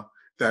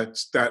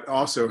 That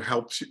also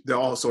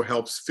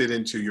helps fit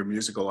into your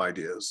musical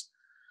ideas.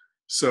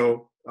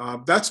 So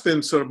that's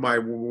been sort of my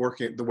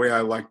the way I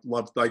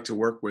like to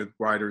work with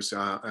writers.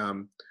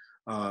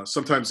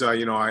 Sometimes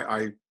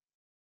I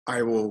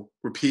will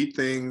repeat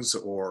things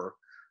or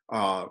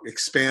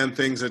expand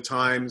things at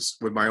times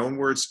with my own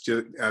words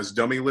as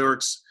dummy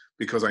lyrics,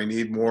 because I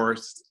need more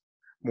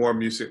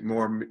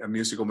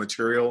musical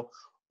material.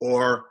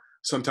 Or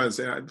sometimes,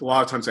 a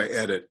lot of times I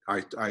edit,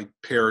 I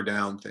pare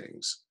down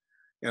things.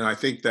 And I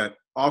think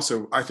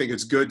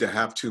it's good to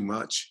have too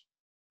much,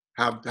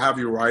 have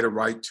your writer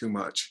write too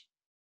much,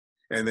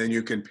 and then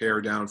you can pare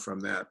down from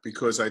that,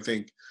 because I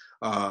think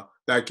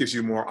that gives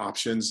you more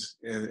options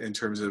in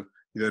terms of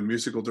the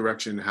musical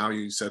direction, how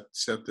you set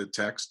the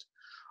text.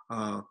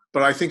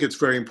 But I think it's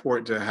very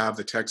important to have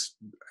the text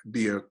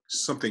be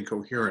something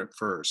coherent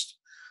first.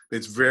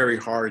 It's very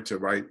hard to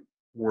write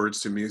words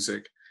to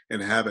music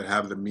and have it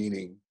have the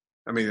meaning.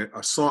 I mean,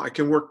 a song, it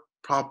can work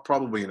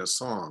probably in a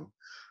song,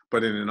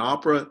 but in an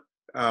opera,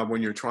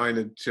 when you're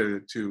trying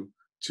to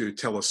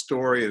tell a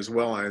story as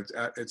well,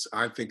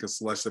 I think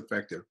it's less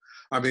effective.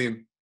 I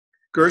mean,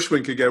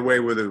 Gershwin could get away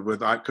with it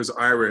because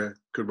Ira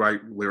could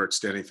write lyrics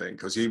to anything,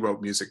 because he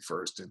wrote music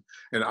first,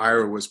 and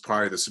Ira was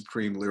probably the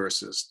supreme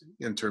lyricist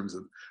in terms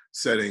of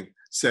setting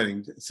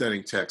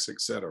text,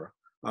 etc.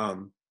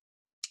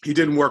 He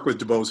didn't work with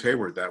DuBose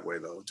Hayward that way,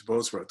 though.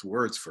 DuBose wrote the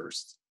words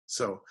first.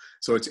 So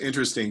it's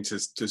interesting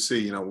to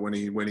see, when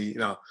he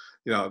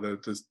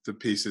the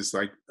pieces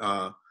like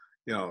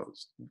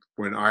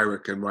when Ira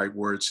can write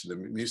words to the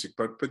music,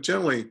 but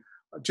generally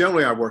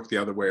I work the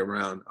other way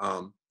around.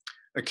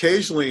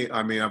 Occasionally,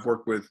 I mean, I've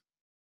worked with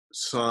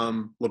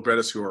some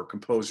librettists who are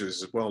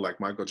composers as well, like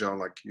Michael John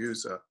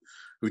Lacusa,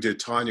 who did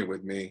Tanya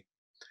with me,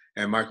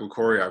 and Michael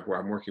Corey, who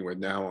I'm working with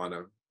now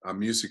on a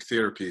music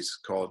theater piece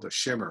called The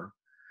Shimmer.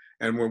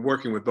 And we're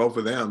working with both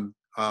of them.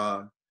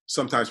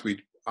 Sometimes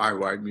I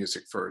write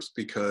music first,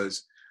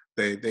 because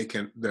they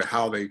can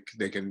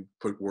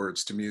put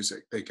words to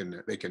music. They can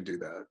do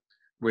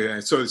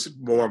that. So it's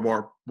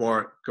more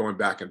going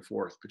back and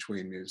forth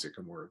between music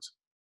and words.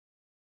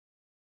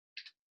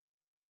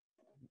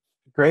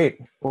 Great.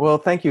 Well,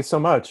 thank you so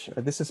much.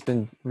 This has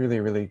been really,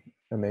 really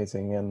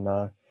amazing. And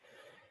I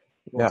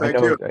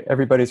know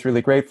everybody's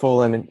really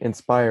grateful and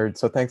inspired.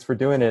 So thanks for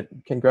doing it.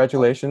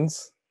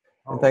 Congratulations.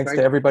 And thanks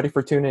to everybody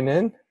for tuning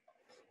in.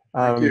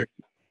 Thank you.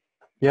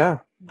 Yeah,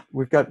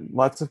 we've got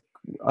lots of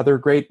other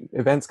great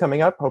events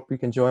coming up. Hope you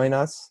can join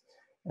us.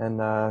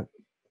 And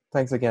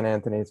thanks again,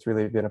 Anthony. It's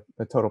really been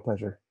a total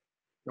pleasure.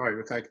 All right.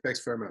 Well,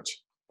 thanks very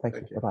much. Thank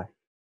you. Bye-bye.